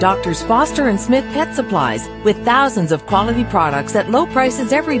you by Drs. Foster and Smith Pet Supplies, with thousands of quality products at low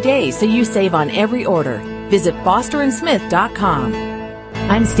prices every day, so you save on every order. Visit fosterandsmith.com.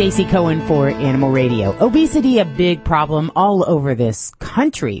 I'm Stacy Cohen for Animal Radio. Obesity, a big problem all over this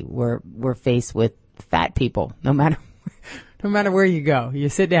country. We're faced with fat people, no matter No matter where you go, you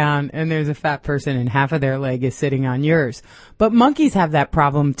sit down and there's a fat person and half of their leg is sitting on yours. But monkeys have that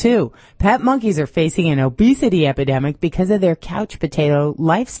problem too. Pet monkeys are facing an obesity epidemic because of their couch potato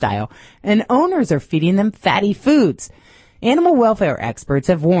lifestyle, and owners are feeding them fatty foods. Animal welfare experts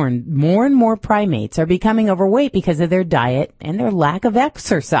have warned more and more primates are becoming overweight because of their diet and their lack of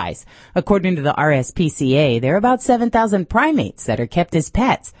exercise. According to the RSPCA, there are about 7,000 primates that are kept as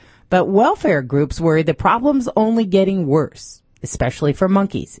pets. But welfare groups worry the problem's only getting worse, especially for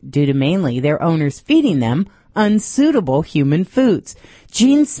monkeys, due to mainly their owners feeding them unsuitable human foods.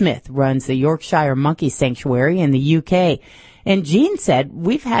 Jean Smith runs the Yorkshire Monkey Sanctuary in the UK. And Jean said,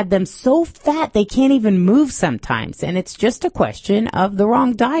 we've had them so fat they can't even move sometimes, and it's just a question of the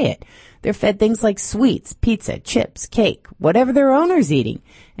wrong diet. They're fed things like sweets, pizza, chips, cake, whatever their owner's eating,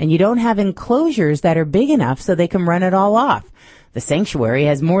 and you don't have enclosures that are big enough so they can run it all off. The sanctuary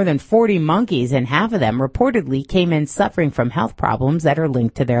has more than 40 monkeys, and half of them reportedly came in suffering from health problems that are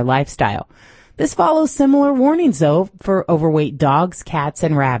linked to their lifestyle. This follows similar warnings, though, for overweight dogs, cats,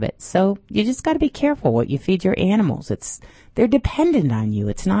 and rabbits. So you just got to be careful what you feed your animals. They're dependent on you.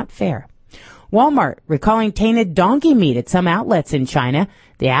 It's not fair. Walmart recalling tainted donkey meat at some outlets in China.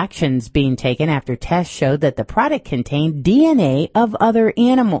 The actions being taken after tests showed that the product contained DNA of other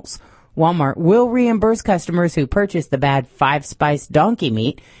animals. Walmart will reimburse customers who purchase the bad five-spice donkey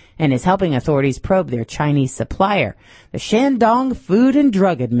meat and is helping authorities probe their Chinese supplier. The Shandong Food and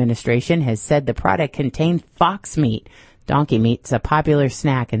Drug Administration has said the product contained fox meat. Donkey meat's a popular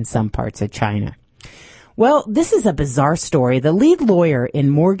snack in some parts of China. Well, this is a bizarre story. The lead lawyer in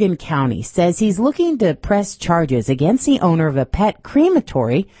Morgan County says he's looking to press charges against the owner of a pet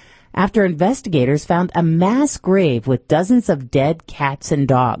crematory after investigators found a mass grave with dozens of dead cats and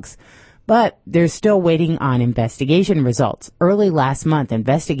dogs. But they're still waiting on investigation results. Early last month,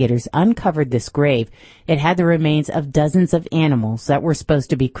 investigators uncovered this grave. It had the remains of dozens of animals that were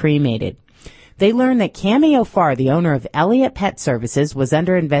supposed to be cremated. They learned that Cameo Farr, the owner of Elliott Pet Services, was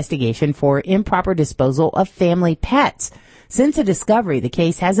under investigation for improper disposal of family pets. Since the discovery, the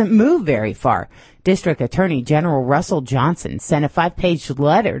case hasn't moved very far. District Attorney General Russell Johnson sent a 5-page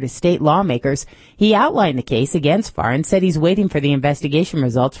letter to state lawmakers. He outlined the case against Farr and said he's waiting for the investigation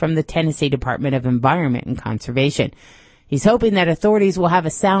results from the Tennessee Department of Environment and Conservation. He's hoping that authorities will have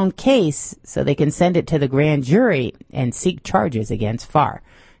a sound case so they can send it to the grand jury and seek charges against Farr.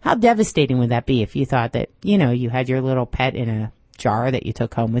 How devastating would that be if you thought that, you had your little pet in a jar that you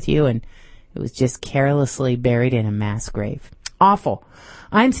took home with you and it was just carelessly buried in a mass grave. Awful.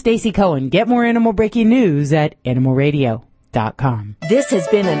 I'm Stacey Cohen. Get more animal breaking news at animalradio.com. This has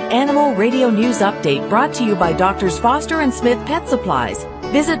been an Animal Radio News Update brought to you by Doctors Foster and Smith Pet Supplies.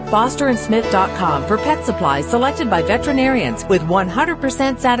 Visit fosterandsmith.com for pet supplies selected by veterinarians with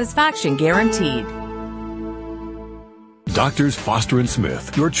 100% satisfaction guaranteed. Doctors Foster and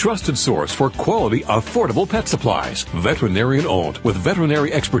Smith, your trusted source for quality, affordable pet supplies. Veterinarian owned with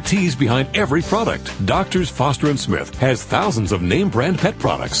veterinary expertise behind every product. Doctors Foster and Smith has thousands of name brand pet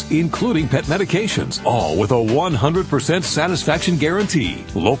products, including pet medications, all with a 100% satisfaction guarantee.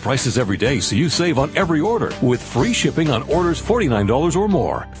 Low prices every day so you save on every order with free shipping on orders $49 or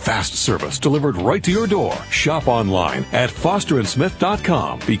more. Fast service delivered right to your door. Shop online at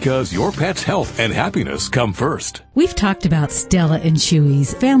fosterandsmith.com because your pet's health and happiness come first. We've talked about Stella and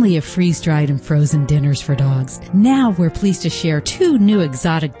Chewy's family of freeze-dried and frozen dinners for dogs. Now we're pleased to share 2 new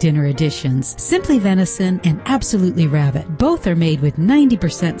exotic dinner additions, Simply Venison and Absolutely Rabbit. Both are made with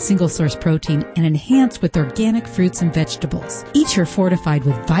 90% single-source protein and enhanced with organic fruits and vegetables. Each are fortified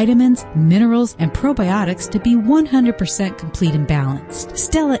with vitamins, minerals, and probiotics to be 100% complete and balanced.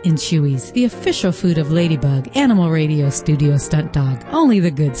 Stella and Chewy's, the official food of Ladybug, Animal Radio Studio Stunt Dog. Only the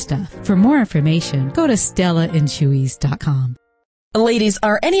good stuff. For more information, go to StellaandChewy's.com. Ladies,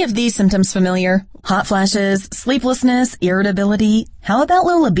 are any of these symptoms familiar? Hot flashes, sleeplessness, irritability? How about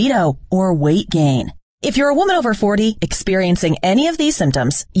low libido or weight gain? If you're a woman over 40 experiencing any of these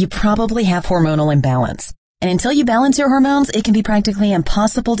symptoms, you probably have hormonal imbalance. And until you balance your hormones, it can be practically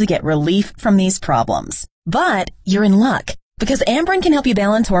impossible to get relief from these problems. But you're in luck, because Amberen can help you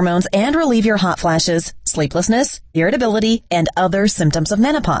balance hormones and relieve your hot flashes, sleeplessness, irritability, and other symptoms of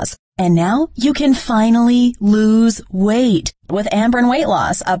menopause. And now you can finally lose weight with Amberen Weight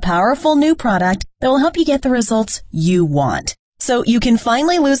Loss, a powerful new product that will help you get the results you want. So you can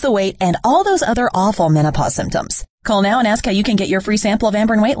finally lose the weight and all those other awful menopause symptoms. Call now and ask how you can get your free sample of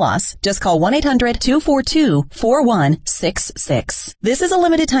Amberen Weight Loss. Just call 1-800-242-4166. This is a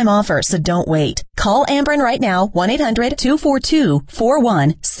limited time offer, so don't wait. Call Amberen right now,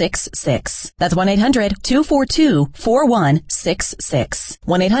 1-800-242-4166. That's 1-800-242-4166.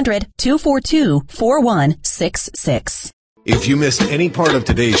 1-800-242-4166. If you missed any part of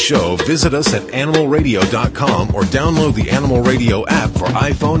today's show, visit us at animalradio.com or download the Animal Radio app for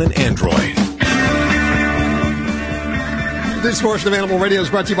iPhone and Android. This portion of Animal Radio is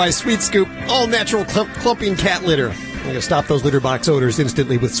brought to you by Sweet Scoop, all-natural clumping cat litter. You're going to stop those litter box odors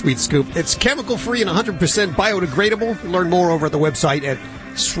instantly with Sweet Scoop. It's chemical-free and 100% biodegradable. Learn more over at the website at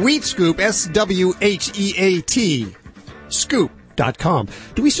Sweet Scoop, SWHEAT, scoop.com.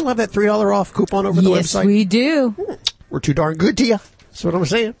 Do we still have that $3 off coupon over the website? Yes, we do. We're too darn good to you. That's what I'm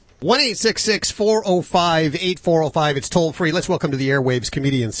saying. 1-866-405-8405. It's toll free. Let's welcome to the airwaves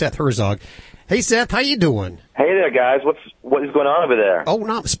comedian Seth Herzog. Hey, Seth, how you doing? Hey there, guys. What is going on over there? Oh,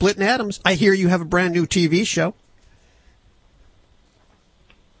 no, I'm splitting atoms. I hear you have a brand new TV show.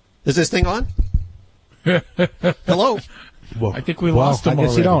 Is this thing on? Hello? Well, I think we lost him I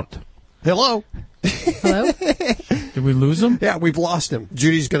guess already. you don't. Hello? Hello? Did we lose him? Yeah, we've lost him.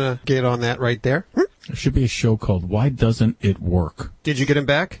 Judy's going to get on that right there. There should be a show called Why Doesn't It Work? Did you get him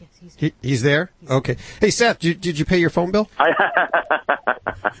back? Yes, he's there? Okay. Hey, Seth, did you pay your phone bill? I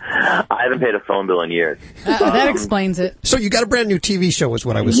haven't paid a phone bill in years. That explains it. So you got a brand new TV show is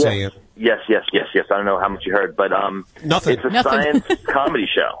what I was saying. Yes. I don't know how much you heard, but Nothing. It's a science comedy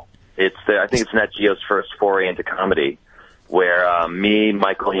show. I think it's Nat Geo's first foray into comedy, where me,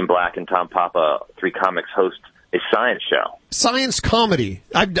 Michael Ian Black, and Tom Papa, three comics, host a science show. Science comedy.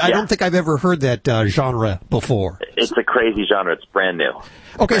 I don't think I've ever heard that genre before. It's a crazy genre. It's brand new.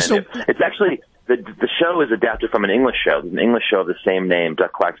 Okay, brand new. It's actually, the show is adapted from an English show. There's an English show of the same name,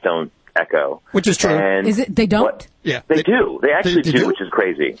 Duck, Quack, Stone, Echo. Which is true. And Is it? They don't? Yeah. They do. They actually they do, do? which is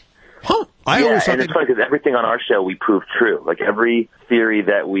crazy. Huh. I always thought and it's funny because everything on our show we prove true. Like every theory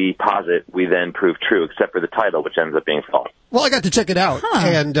that we posit, we then prove true, except for the title, which ends up being false. Well, I got to check it out.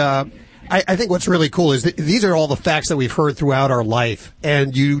 And I think what's really cool is that these are all the facts that we've heard throughout our life.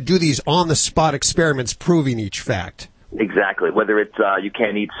 And you do these on-the-spot experiments proving each fact. Exactly. Whether it's you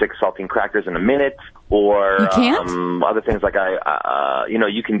can't eat 6 saltine crackers in a minute, or You can't? Other things like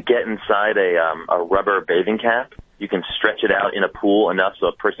you can get inside a rubber bathing cap. You can stretch it out in a pool enough so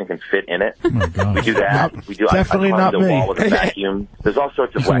a person can fit in it. Oh my God. We do that. We do. Definitely I not climb the me. wall with a vacuum. There's all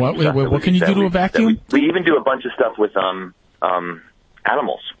sorts of wacky stuff. What can you do to a vacuum? We even do a bunch of stuff with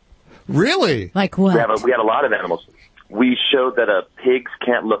animals. Really? Like what? We had a lot of animals. We showed that pigs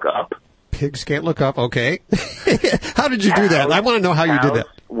can't look up. Pigs can't look up. Okay. How did you do that? I want to know how you did that.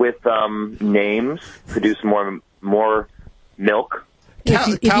 With names, produce more milk.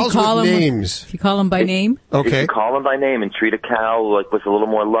 Cows with names. If you call them by name? If Okay. you call them by name and treat a cow like with a little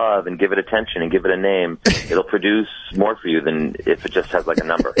more love and give it attention and give it a name, it'll produce more for you than if it just has like a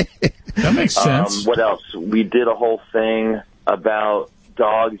number. That makes sense. What else? We did a whole thing about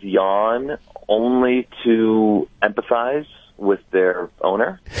dogs yawn only to empathize with their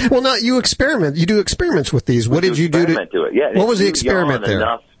owner. Well, now you experiment. You do experiments with these. What did you do to it? Yeah. What if was the you experiment yawn there?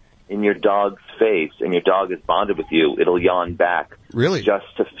 Enough in your dog's face, and your dog is bonded with you, it'll yawn back. Really? Just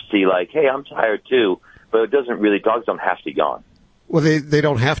to see, like, hey, I'm tired too. But it doesn't really. Dogs don't have to yawn. Well, they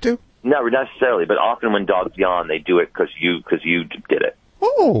don't have to? No, not necessarily. But often when dogs yawn, they do it because you did it.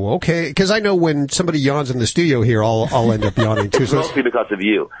 Oh, okay. Because I know when somebody yawns in the studio here, I'll end up yawning too. So Mostly because of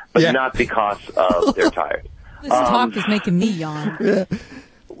you, but not because of they're tired. This talk is making me yawn. Yeah.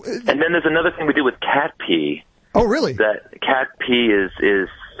 And then there's another thing we do with cat pee. Oh, really? That cat pee is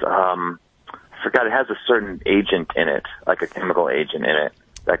I forgot, it has a certain agent in it, like a chemical agent in it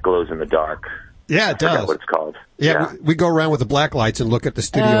that glows in the dark. Yeah, it I forgot does. what it's called. Yeah, we go around with the black lights and look at the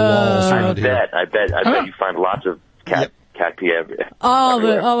studio walls around here. I bet you find lots of cat pee everywhere. All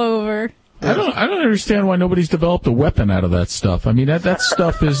over. I don't understand why nobody's developed a weapon out of that stuff. I mean, that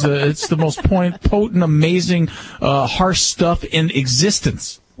stuff is it's the most potent, amazing, harsh stuff in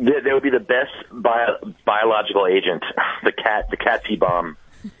existence. There would be the best biological agent, the cat pee bomb.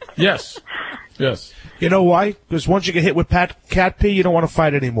 Yes. You know why? Because once you get hit with cat pee, you don't want to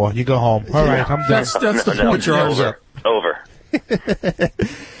fight anymore. You go home. All right, I'm done. That's the point. Put your arms up. Over.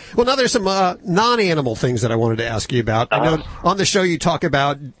 Well, now there's some non-animal things that I wanted to ask you about. I know on the show you talk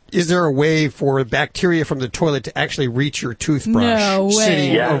about, is there a way for bacteria from the toilet to actually reach your toothbrush No way.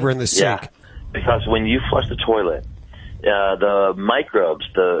 sitting over in the sink? Yeah, because when you flush the toilet, the microbes,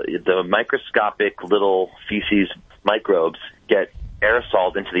 the microscopic little feces microbes get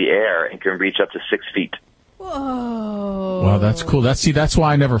aerosoled into the air and can reach up to 6 feet. Whoa. Wow, that's cool. That's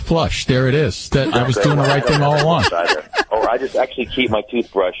why I never flush. There it is. That I was doing the right thing all along. Or I just actually keep my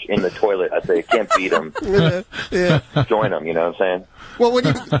toothbrush in the toilet. I say, you can't beat them. Join them, you know what I'm saying? Well, when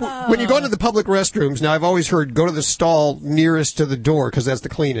you go into the public restrooms, now I've always heard go to the stall nearest to the door because that's the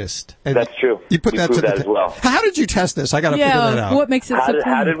cleanest. And that's true. You put that to that as well. How did you test this? I got to figure that out. What makes it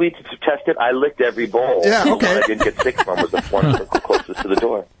how did we test it? I licked every bowl. Yeah, okay. The one I didn't get sick from was the one closest to the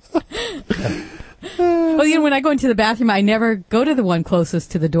door. Well, you know, when I go into the bathroom, I never go to the one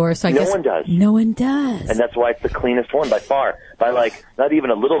closest to the door. So I guess one does. No one does. And that's why it's the cleanest one by far. By like, not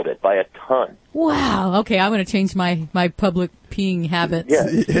even a little bit, by a ton. Wow. Okay, I'm going to change my public peeing habits.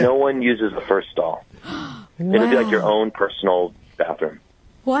 Yeah, no one uses the first stall. It'll be like your own personal bathroom.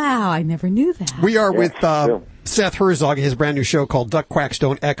 Wow, I never knew that. We are with Seth Herzog and his brand new show called Duck Quacks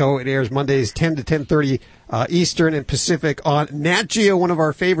Don't Echo. It airs Mondays 10 to 10:30 Eastern and Pacific on Nat Geo, one of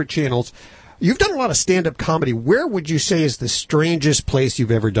our favorite channels. You've done a lot of stand-up comedy. Where would you say is the strangest place you've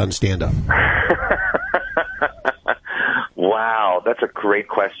ever done stand-up? Wow, that's a great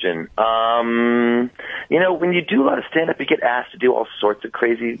question. You know, when you do a lot of stand-up, you get asked to do all sorts of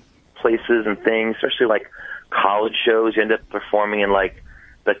crazy places and things, especially like college shows. You end up performing in like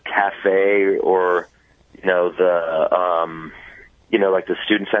the cafe or, you know, like the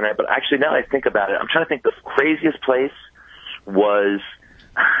student center. But actually, now that I think about it, I'm trying to think the craziest place was...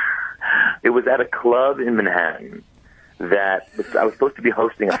 It was at a club in Manhattan that I was supposed to be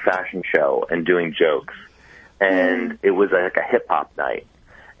hosting a fashion show and doing jokes. And it was like a hip-hop night.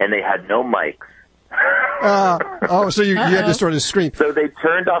 And they had no mics. So you had to sort of scream. So they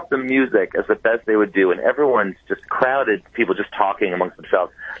turned off the music as the best they would do, and everyone's just crowded, people just talking amongst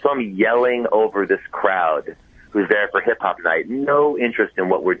themselves. So I'm yelling over this crowd who's there for hip-hop night, no interest in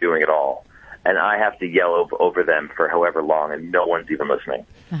what we're doing at all. And I have to yell over them for however long, and no one's even listening.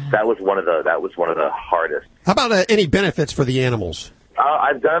 That was one of the hardest. How about any benefits for the animals?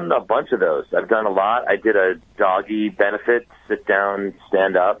 I've done a bunch of those. I've done a lot. I did a doggy benefit, sit down,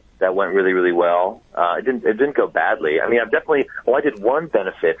 stand up. That went really, really well. It didn't go badly. I mean, I did one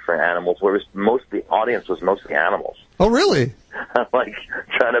benefit for animals where the audience was mostly animals. Oh, really? I'm like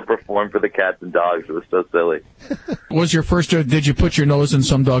trying to perform for the cats and dogs. It was so silly. Was your first joke, did you put your nose in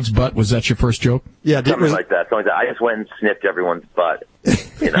some dog's butt? Was that your first joke? Yeah, something like that. I just went and sniffed everyone's butt,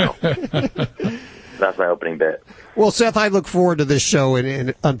 you know. That's my opening bit. Well, Seth, I look forward to this show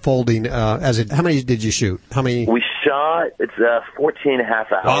and unfolding how many did you shoot? How many? We shot, it's 14 and a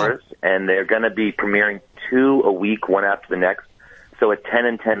half hours, and they're going to be premiering 2 a week, one after the next. So at 10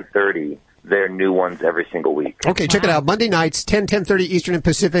 and 10:30, they're new ones every single week. Okay, check it out. Monday nights, 10:30 Eastern and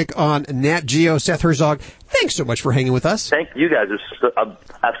Pacific on Nat Geo. Seth Herzog, thanks so much for hanging with us. Thank you guys. It was an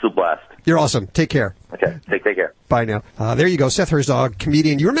absolute blast. You're awesome. Take care. Okay, take care. Bye now. There you go. Seth Herzog,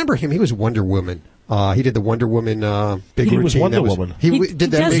 comedian. You remember him? He was Wonder Woman. He did the Wonder Woman big routine. He was Wonder Woman. He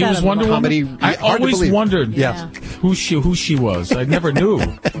did that big Wonder comedy. Woman? I always wondered who she was. I never knew.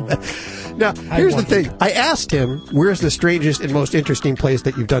 Now, here's the thing. I asked him, where's the strangest and most interesting place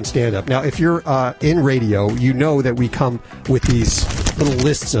that you've done stand-up? Now, if you're in radio, you know that we come with these little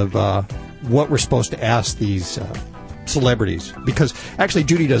lists of what we're supposed to ask these celebrities, because actually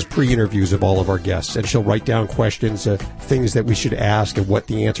Judy does pre-interviews of all of our guests, and she'll write down questions, things that we should ask and what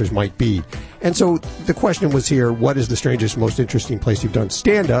the answers might be. And so the question was here, what is the strangest, most interesting place you've done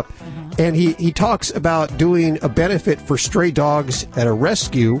stand-up? And he talks about doing a benefit for stray dogs at a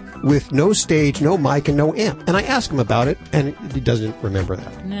rescue with no stage, no mic, and no amp. And I asked him about it, and he doesn't remember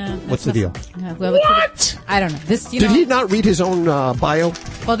that. No. What's the deal? What? I don't know. Did he not read his own bio?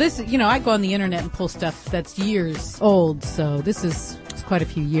 Well, I go on the internet and pull stuff that's years old, so this is quite a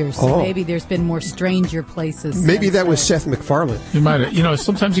few years. So maybe there's been more stranger places. Maybe that was Seth MacFarlane. You might,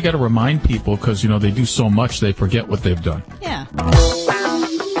 sometimes you got to remind people because, they do so much they forget what they've done. Yeah.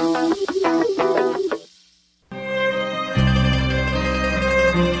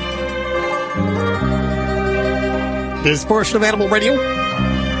 This portion of Animal Radio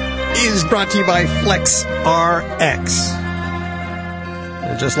is brought to you by Flex RX.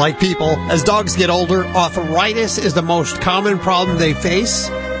 And just like people, as dogs get older, arthritis is the most common problem they face.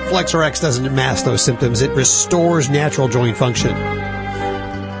 Flex RX doesn't mask those symptoms. It restores natural joint function.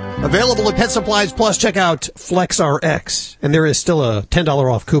 Available at Pet Supplies Plus. Check out Flex RX. And there is still a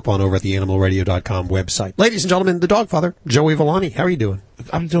 $10 off coupon over at the animalradio.com website. Ladies and gentlemen, the dog father, Joey Villani. How are you doing?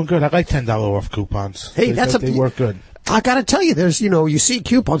 I'm doing good. I like $10 off coupons. Hey, they work good. I got to tell you, there's, you see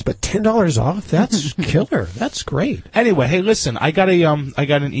coupons, but $10 off, that's killer. That's great. Anyway, hey, listen, I got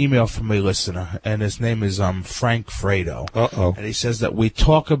an email from a listener, and his name is Frank Fredo. Uh-oh. And he says that we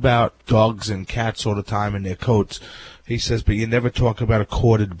talk about dogs and cats all the time and their coats. He says, but you never talk about a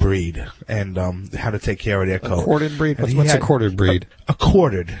corded breed and how to take care of their coat. A corded breed? And What's a corded breed? A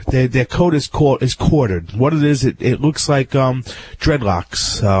corded. Their coat is corded. What it is, it looks like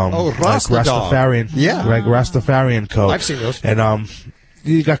dreadlocks. Rasta like Rastafarian. Yeah. Like Rastafarian coat. I've seen those. And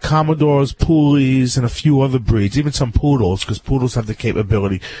you got Commodores, Poolies, and a few other breeds, even some Poodles, because Poodles have the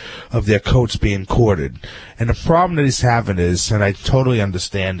capability of their coats being corded. And the problem that he's having is, and I totally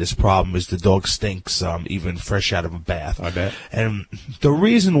understand this problem, is the dog stinks even fresh out of a bath. I bet. And the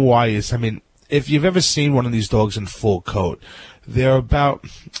reason why is, I mean, if you've ever seen one of these dogs in full coat, they're about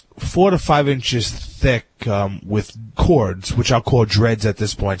 4 to 5 inches thick with cords, which I'll call dreads at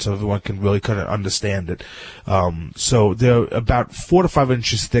this point, so everyone can really kind of understand it. So they're about 4 to 5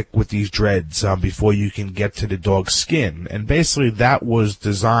 inches thick with these dreads before you can get to the dog's skin. And basically that was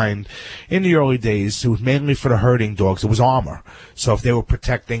designed in the early days. It was mainly for the herding dogs. It was armor. So if they were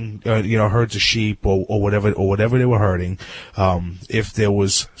protecting, herds of sheep or whatever they were herding, if there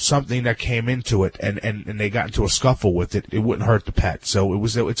was something that came into it and they got into a scuffle with it, it wouldn't hurt the pet. So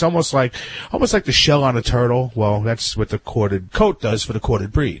it's almost like the shell on a turtle. Well, that's what the corded coat does for the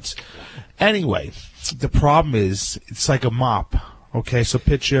corded breeds. Anyway, the problem is it's like a mop. Okay, so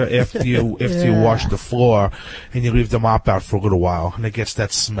picture after you wash the floor and you leave the mop out for a little while and it gets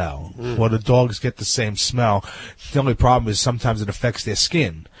that smell. Well, the dogs get the same smell. The only problem is sometimes it affects their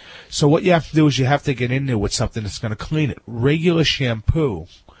skin. So what you have to do is you have to get in there with something that's going to clean it. Regular shampoo,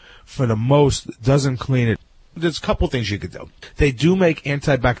 for the most, doesn't clean it. There's a couple things you could do. They do make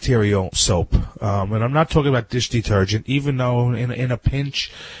antibacterial soap, and I'm not talking about dish detergent, even though in a pinch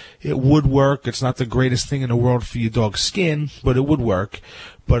it would work. It's not the greatest thing in the world for your dog's skin, but it would work.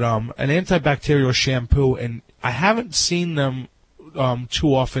 But an antibacterial shampoo, and I haven't seen them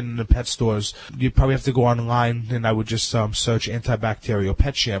too often in the pet stores. You probably have to go online, and I would just search antibacterial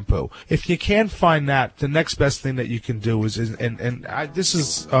pet shampoo. If you can't find that, the next best thing that you can do is this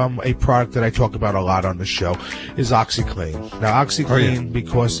is a product that I talk about a lot on the show, is OxyClean. Now, OxyClean,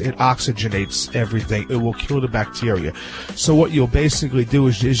 because it oxygenates everything, it will kill the bacteria. So what you'll basically do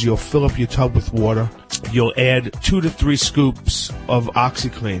is you'll fill up your tub with water. You'll add 2 to 3 scoops of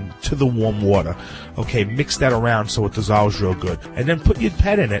OxyClean to the warm water. Okay, mix that around so it dissolves real good. And then put your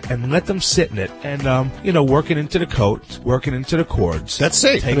pet in it and let them sit in it and, work it into the coat, work it into the cords. That's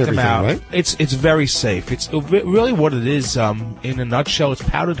safe. Take them out. Right? It's very safe. It's really what it is, in a nutshell, it's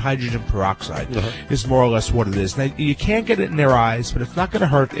powdered hydrogen peroxide is more or less what it is. Now, you can't get it in their eyes, but it's not going to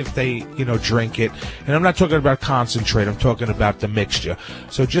hurt if they, drink it. And I'm not talking about concentrate. I'm talking about the mixture.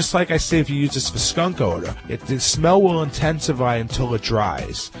 So just like I say, if you use this for skunk odor, the smell will intensify until it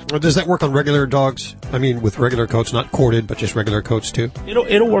dries. Well, does that work on regular dogs? I mean, with regular coats, not corded, but just regular coats too?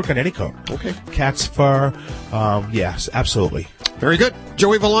 It'll work on any coat. Okay. Cat's fur, yes, absolutely. Very good.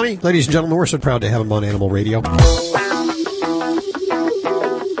 Joey Villani, ladies and gentlemen, we're so proud to have him on Animal Radio.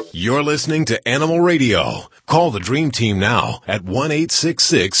 You're listening to Animal Radio. Call the Dream Team now at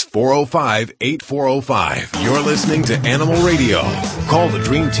 1-866-405-8405. You're listening to Animal Radio. Call the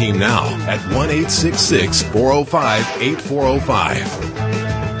Dream Team now at 1-866-405-8405.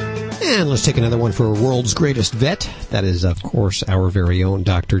 And let's take another one for World's Greatest Vet. That is, of course, our very own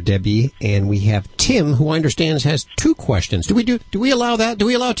Dr. Debbie. And we have Tim, who I understand has 2 questions. Do we allow that? Do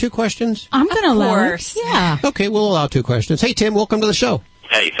we allow 2 questions? I'm going to allow it. Yeah. Okay, we'll allow 2 questions. Hey, Tim, welcome to the show.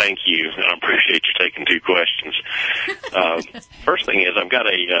 Hey, thank you. I appreciate you taking 2 questions. First thing is, I've got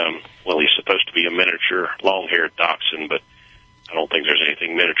he's supposed to be a miniature long-haired dachshund, but I don't think there's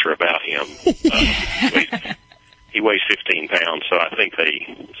anything miniature about him. He weighs 15 pounds, so I think they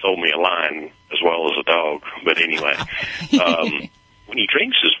sold me a lion as well as a dog. But anyway, when he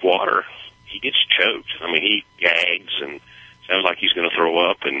drinks his water, he gets choked. I mean, he gags and sounds like he's going to throw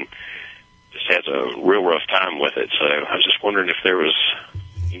up and just has a real rough time with it. So I was just wondering if there was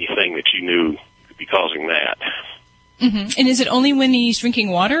anything that you knew could be causing that. Mm-hmm. And is it only when he's drinking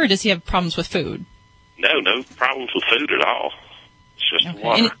water, or does he have problems with food? No problems with food at all. It's just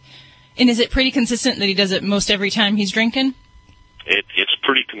water. And is it pretty consistent that he does it most every time he's drinking? It's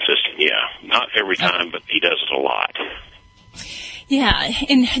pretty consistent, yeah. Not every time, but he does it a lot. Yeah,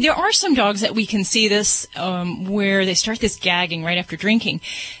 and there are some dogs that we can see this where they start this gagging right after drinking.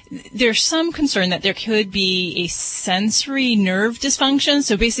 There's some concern that there could be a sensory nerve dysfunction.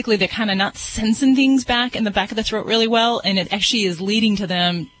 So basically they're kind of not sensing things back in the back of the throat really well, and it actually is leading to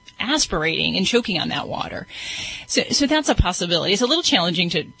them aspirating and choking on that water. So that's a possibility. It's a little challenging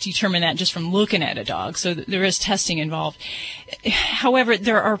to determine that just from looking at a dog, so there is testing involved. However,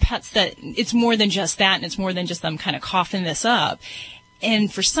 there are pets that it's more than just that, and it's more than just them kind of coughing this up.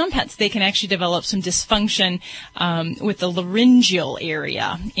 And for some pets, they can actually develop some dysfunction with the laryngeal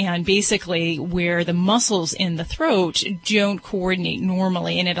area, and basically where the muscles in the throat don't coordinate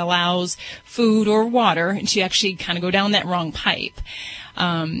normally, and it allows food or water to actually kind of go down that wrong pipe.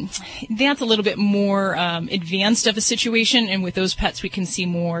 That's a little bit more advanced of a situation, and with those pets we can see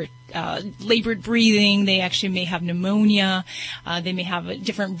more labored breathing. They actually may have pneumonia. They may have a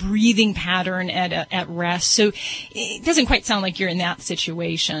different breathing pattern at rest. So it doesn't quite sound like you're in that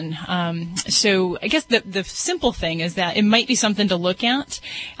situation. So I guess the simple thing is that it might be something to look at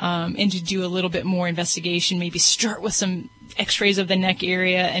and to do a little bit more investigation. Maybe start with some x-rays of the neck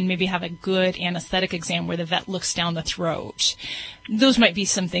area and maybe have a good anesthetic exam where the vet looks down the throat. Those might be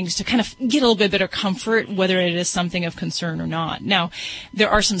some things to kind of get a little bit better comfort whether it is something of concern or not. Now, there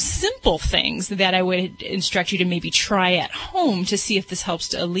are some simple things that I would instruct you to maybe try at home to see if this helps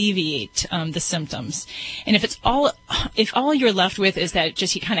to alleviate the symptoms. And if all you're left with is that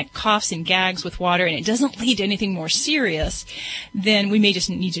just he kind of coughs and gags with water and it doesn't lead to anything more serious, then we may just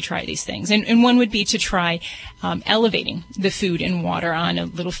need to try these things. And one would be to try elevating the food and water on a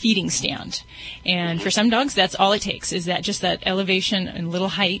little feeding stand. And for some dogs, that's all it takes, is that just that elevation and little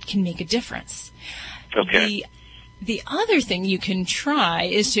height can make a difference. Okay. The other thing you can try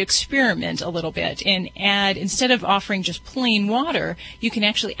is to experiment a little bit and add, instead of offering just plain water, you can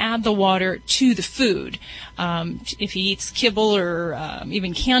actually add the water to the food. If he eats kibble or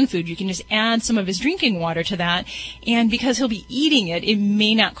even canned food, you can just add some of his drinking water to that. And because he'll be eating it, it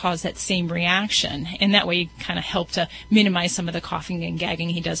may not cause that same reaction. And that way you kind of help to minimize some of the coughing and gagging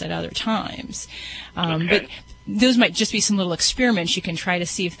he does at other times. But those might just be some little experiments you can try to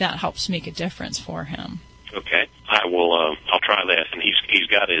see if that helps make a difference for him. Okay, I will. I'll try that. And he's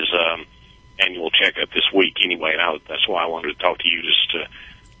got his annual checkup this week anyway. And that's why I wanted to talk to you, just to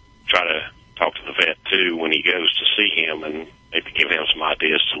try to talk to the vet too when he goes to see him, and maybe give him some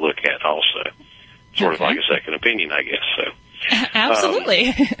ideas to look at also. Sort of like a second opinion, I guess. So absolutely.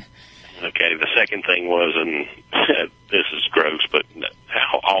 Okay. The second thing was, and this is gross, but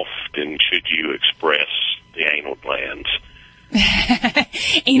how often should you express the anal glands?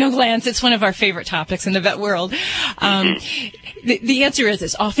 Anal glands, it's one of our favorite topics in the vet world. The answer is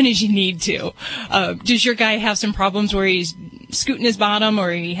as often as you need to. Does your guy have some problems where he's scooting his bottom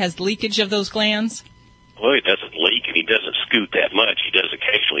or he has leakage of those glands? Well, he doesn't leak and he doesn't scoot that much. He does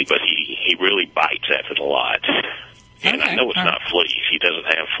occasionally, but he really bites at it a lot. And I know it's not fleas. He doesn't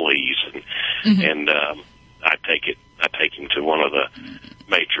have fleas. And I take him to one of the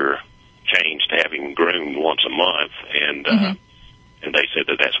major chains to have him groomed once a month, and they said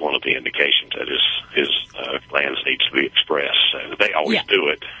that that's one of the indications that his glands needs to be expressed. So they always do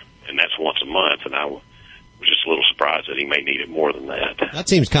it, and that's once a month, and I was just a little surprised that he may need it more than that. That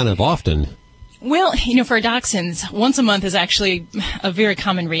seems kind of often. Well, for dachshunds, once a month is actually a very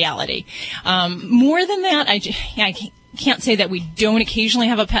common reality. More than that, I can't say that we don't occasionally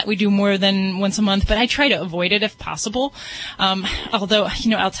have a pet we do more than once a month, but I try to avoid it if possible. Although,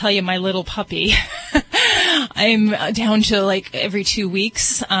 I'll tell you, my little puppy, I'm down to like every 2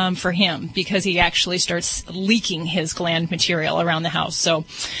 weeks for him, because he actually starts leaking his gland material around the house. So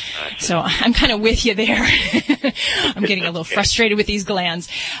I'm kind of with you there. I'm getting a little frustrated with these glands.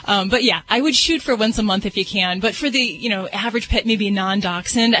 But yeah, I would shoot for once a month if you can. But for the, average pet, maybe a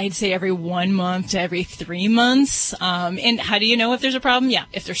non-dachshund, I'd say every 1 month to every 3 months. And how do you know if there's a problem? Yeah,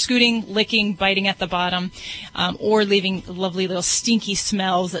 if they're scooting, licking, biting at the bottom, or leaving lovely little stinky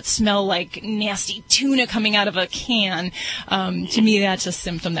smells that smell like nasty tuna coming out of a can. To me, that's a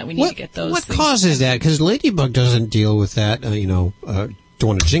symptom that we need to get those. What causes that? Because Ladybug doesn't deal with that. Don't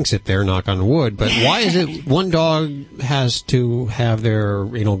want to jinx it there, knock on wood. But why is it one dog has to have their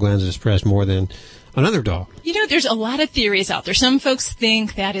anal glands expressed more than another dog? There's a lot of theories out there. Some folks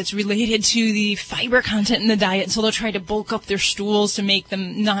think that it's related to the fiber content in the diet, so they'll try to bulk up their stools to make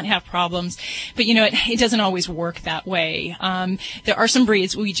them not have problems. But, it doesn't always work that way. There are some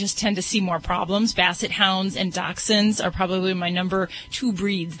breeds where we just tend to see more problems. Basset hounds and dachshunds are probably my number 2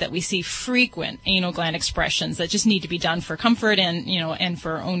 breeds that we see frequent anal gland expressions that just need to be done for comfort and, and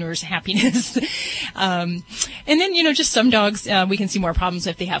for owners' happiness. And then, just some dogs, we can see more problems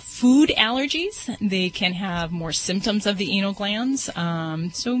if they have food allergies. They can have more symptoms of the anal glands.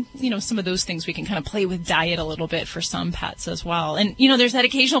 So, some of those things we can kind of play with diet a little bit for some pets as well. And, there's that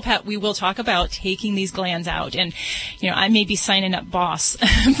occasional pet we will talk about taking these glands out. And, I may be signing up boss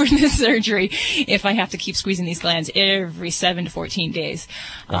for this surgery if I have to keep squeezing these glands every 7 to 14 days.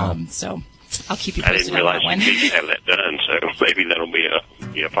 Wow. So I'll keep you posted on that one. I didn't realize one. you could have that done, so maybe that'll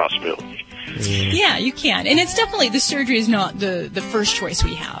be a possibility. Yeah, you can. And it's definitely, the surgery is not the first choice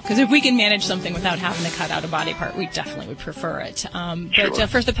we have. Because if we can manage something without having to cut out a body part, we definitely would prefer it. But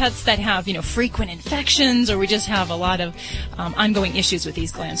for the pets that have, frequent infections, or we just have a lot of ongoing issues with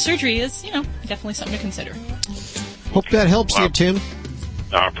these glands, surgery is, definitely something to consider. Hope that helps you, Tim.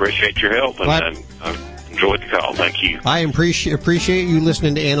 I appreciate your help, and I enjoyed the call. Thank you. I appreciate you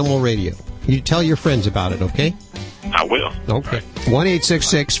listening to Animal Radio. You tell your friends about it, okay? I will. Okay.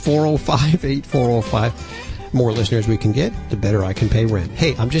 1-866-405-8405. More listeners we can get, the better I can pay rent.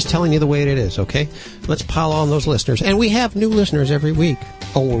 Hey, I'm just telling you the way it is, okay? Let's pile on those listeners. And we have new listeners every week.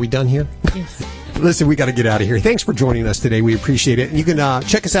 Oh, are we done here? Yes. Listen, we got to get out of here. Thanks for joining us today. We appreciate it. And you can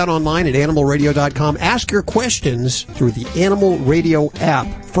check us out online at animalradio.com. Ask your questions through the Animal Radio app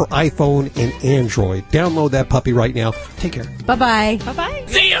for iPhone and Android. Download that puppy right now. Take care. Bye-bye. Bye-bye.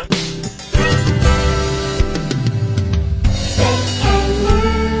 See ya.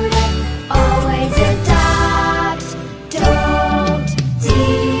 Always adopt, don't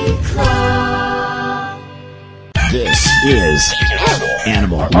declaw. This is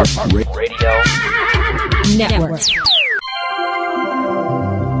Animal Radio Network.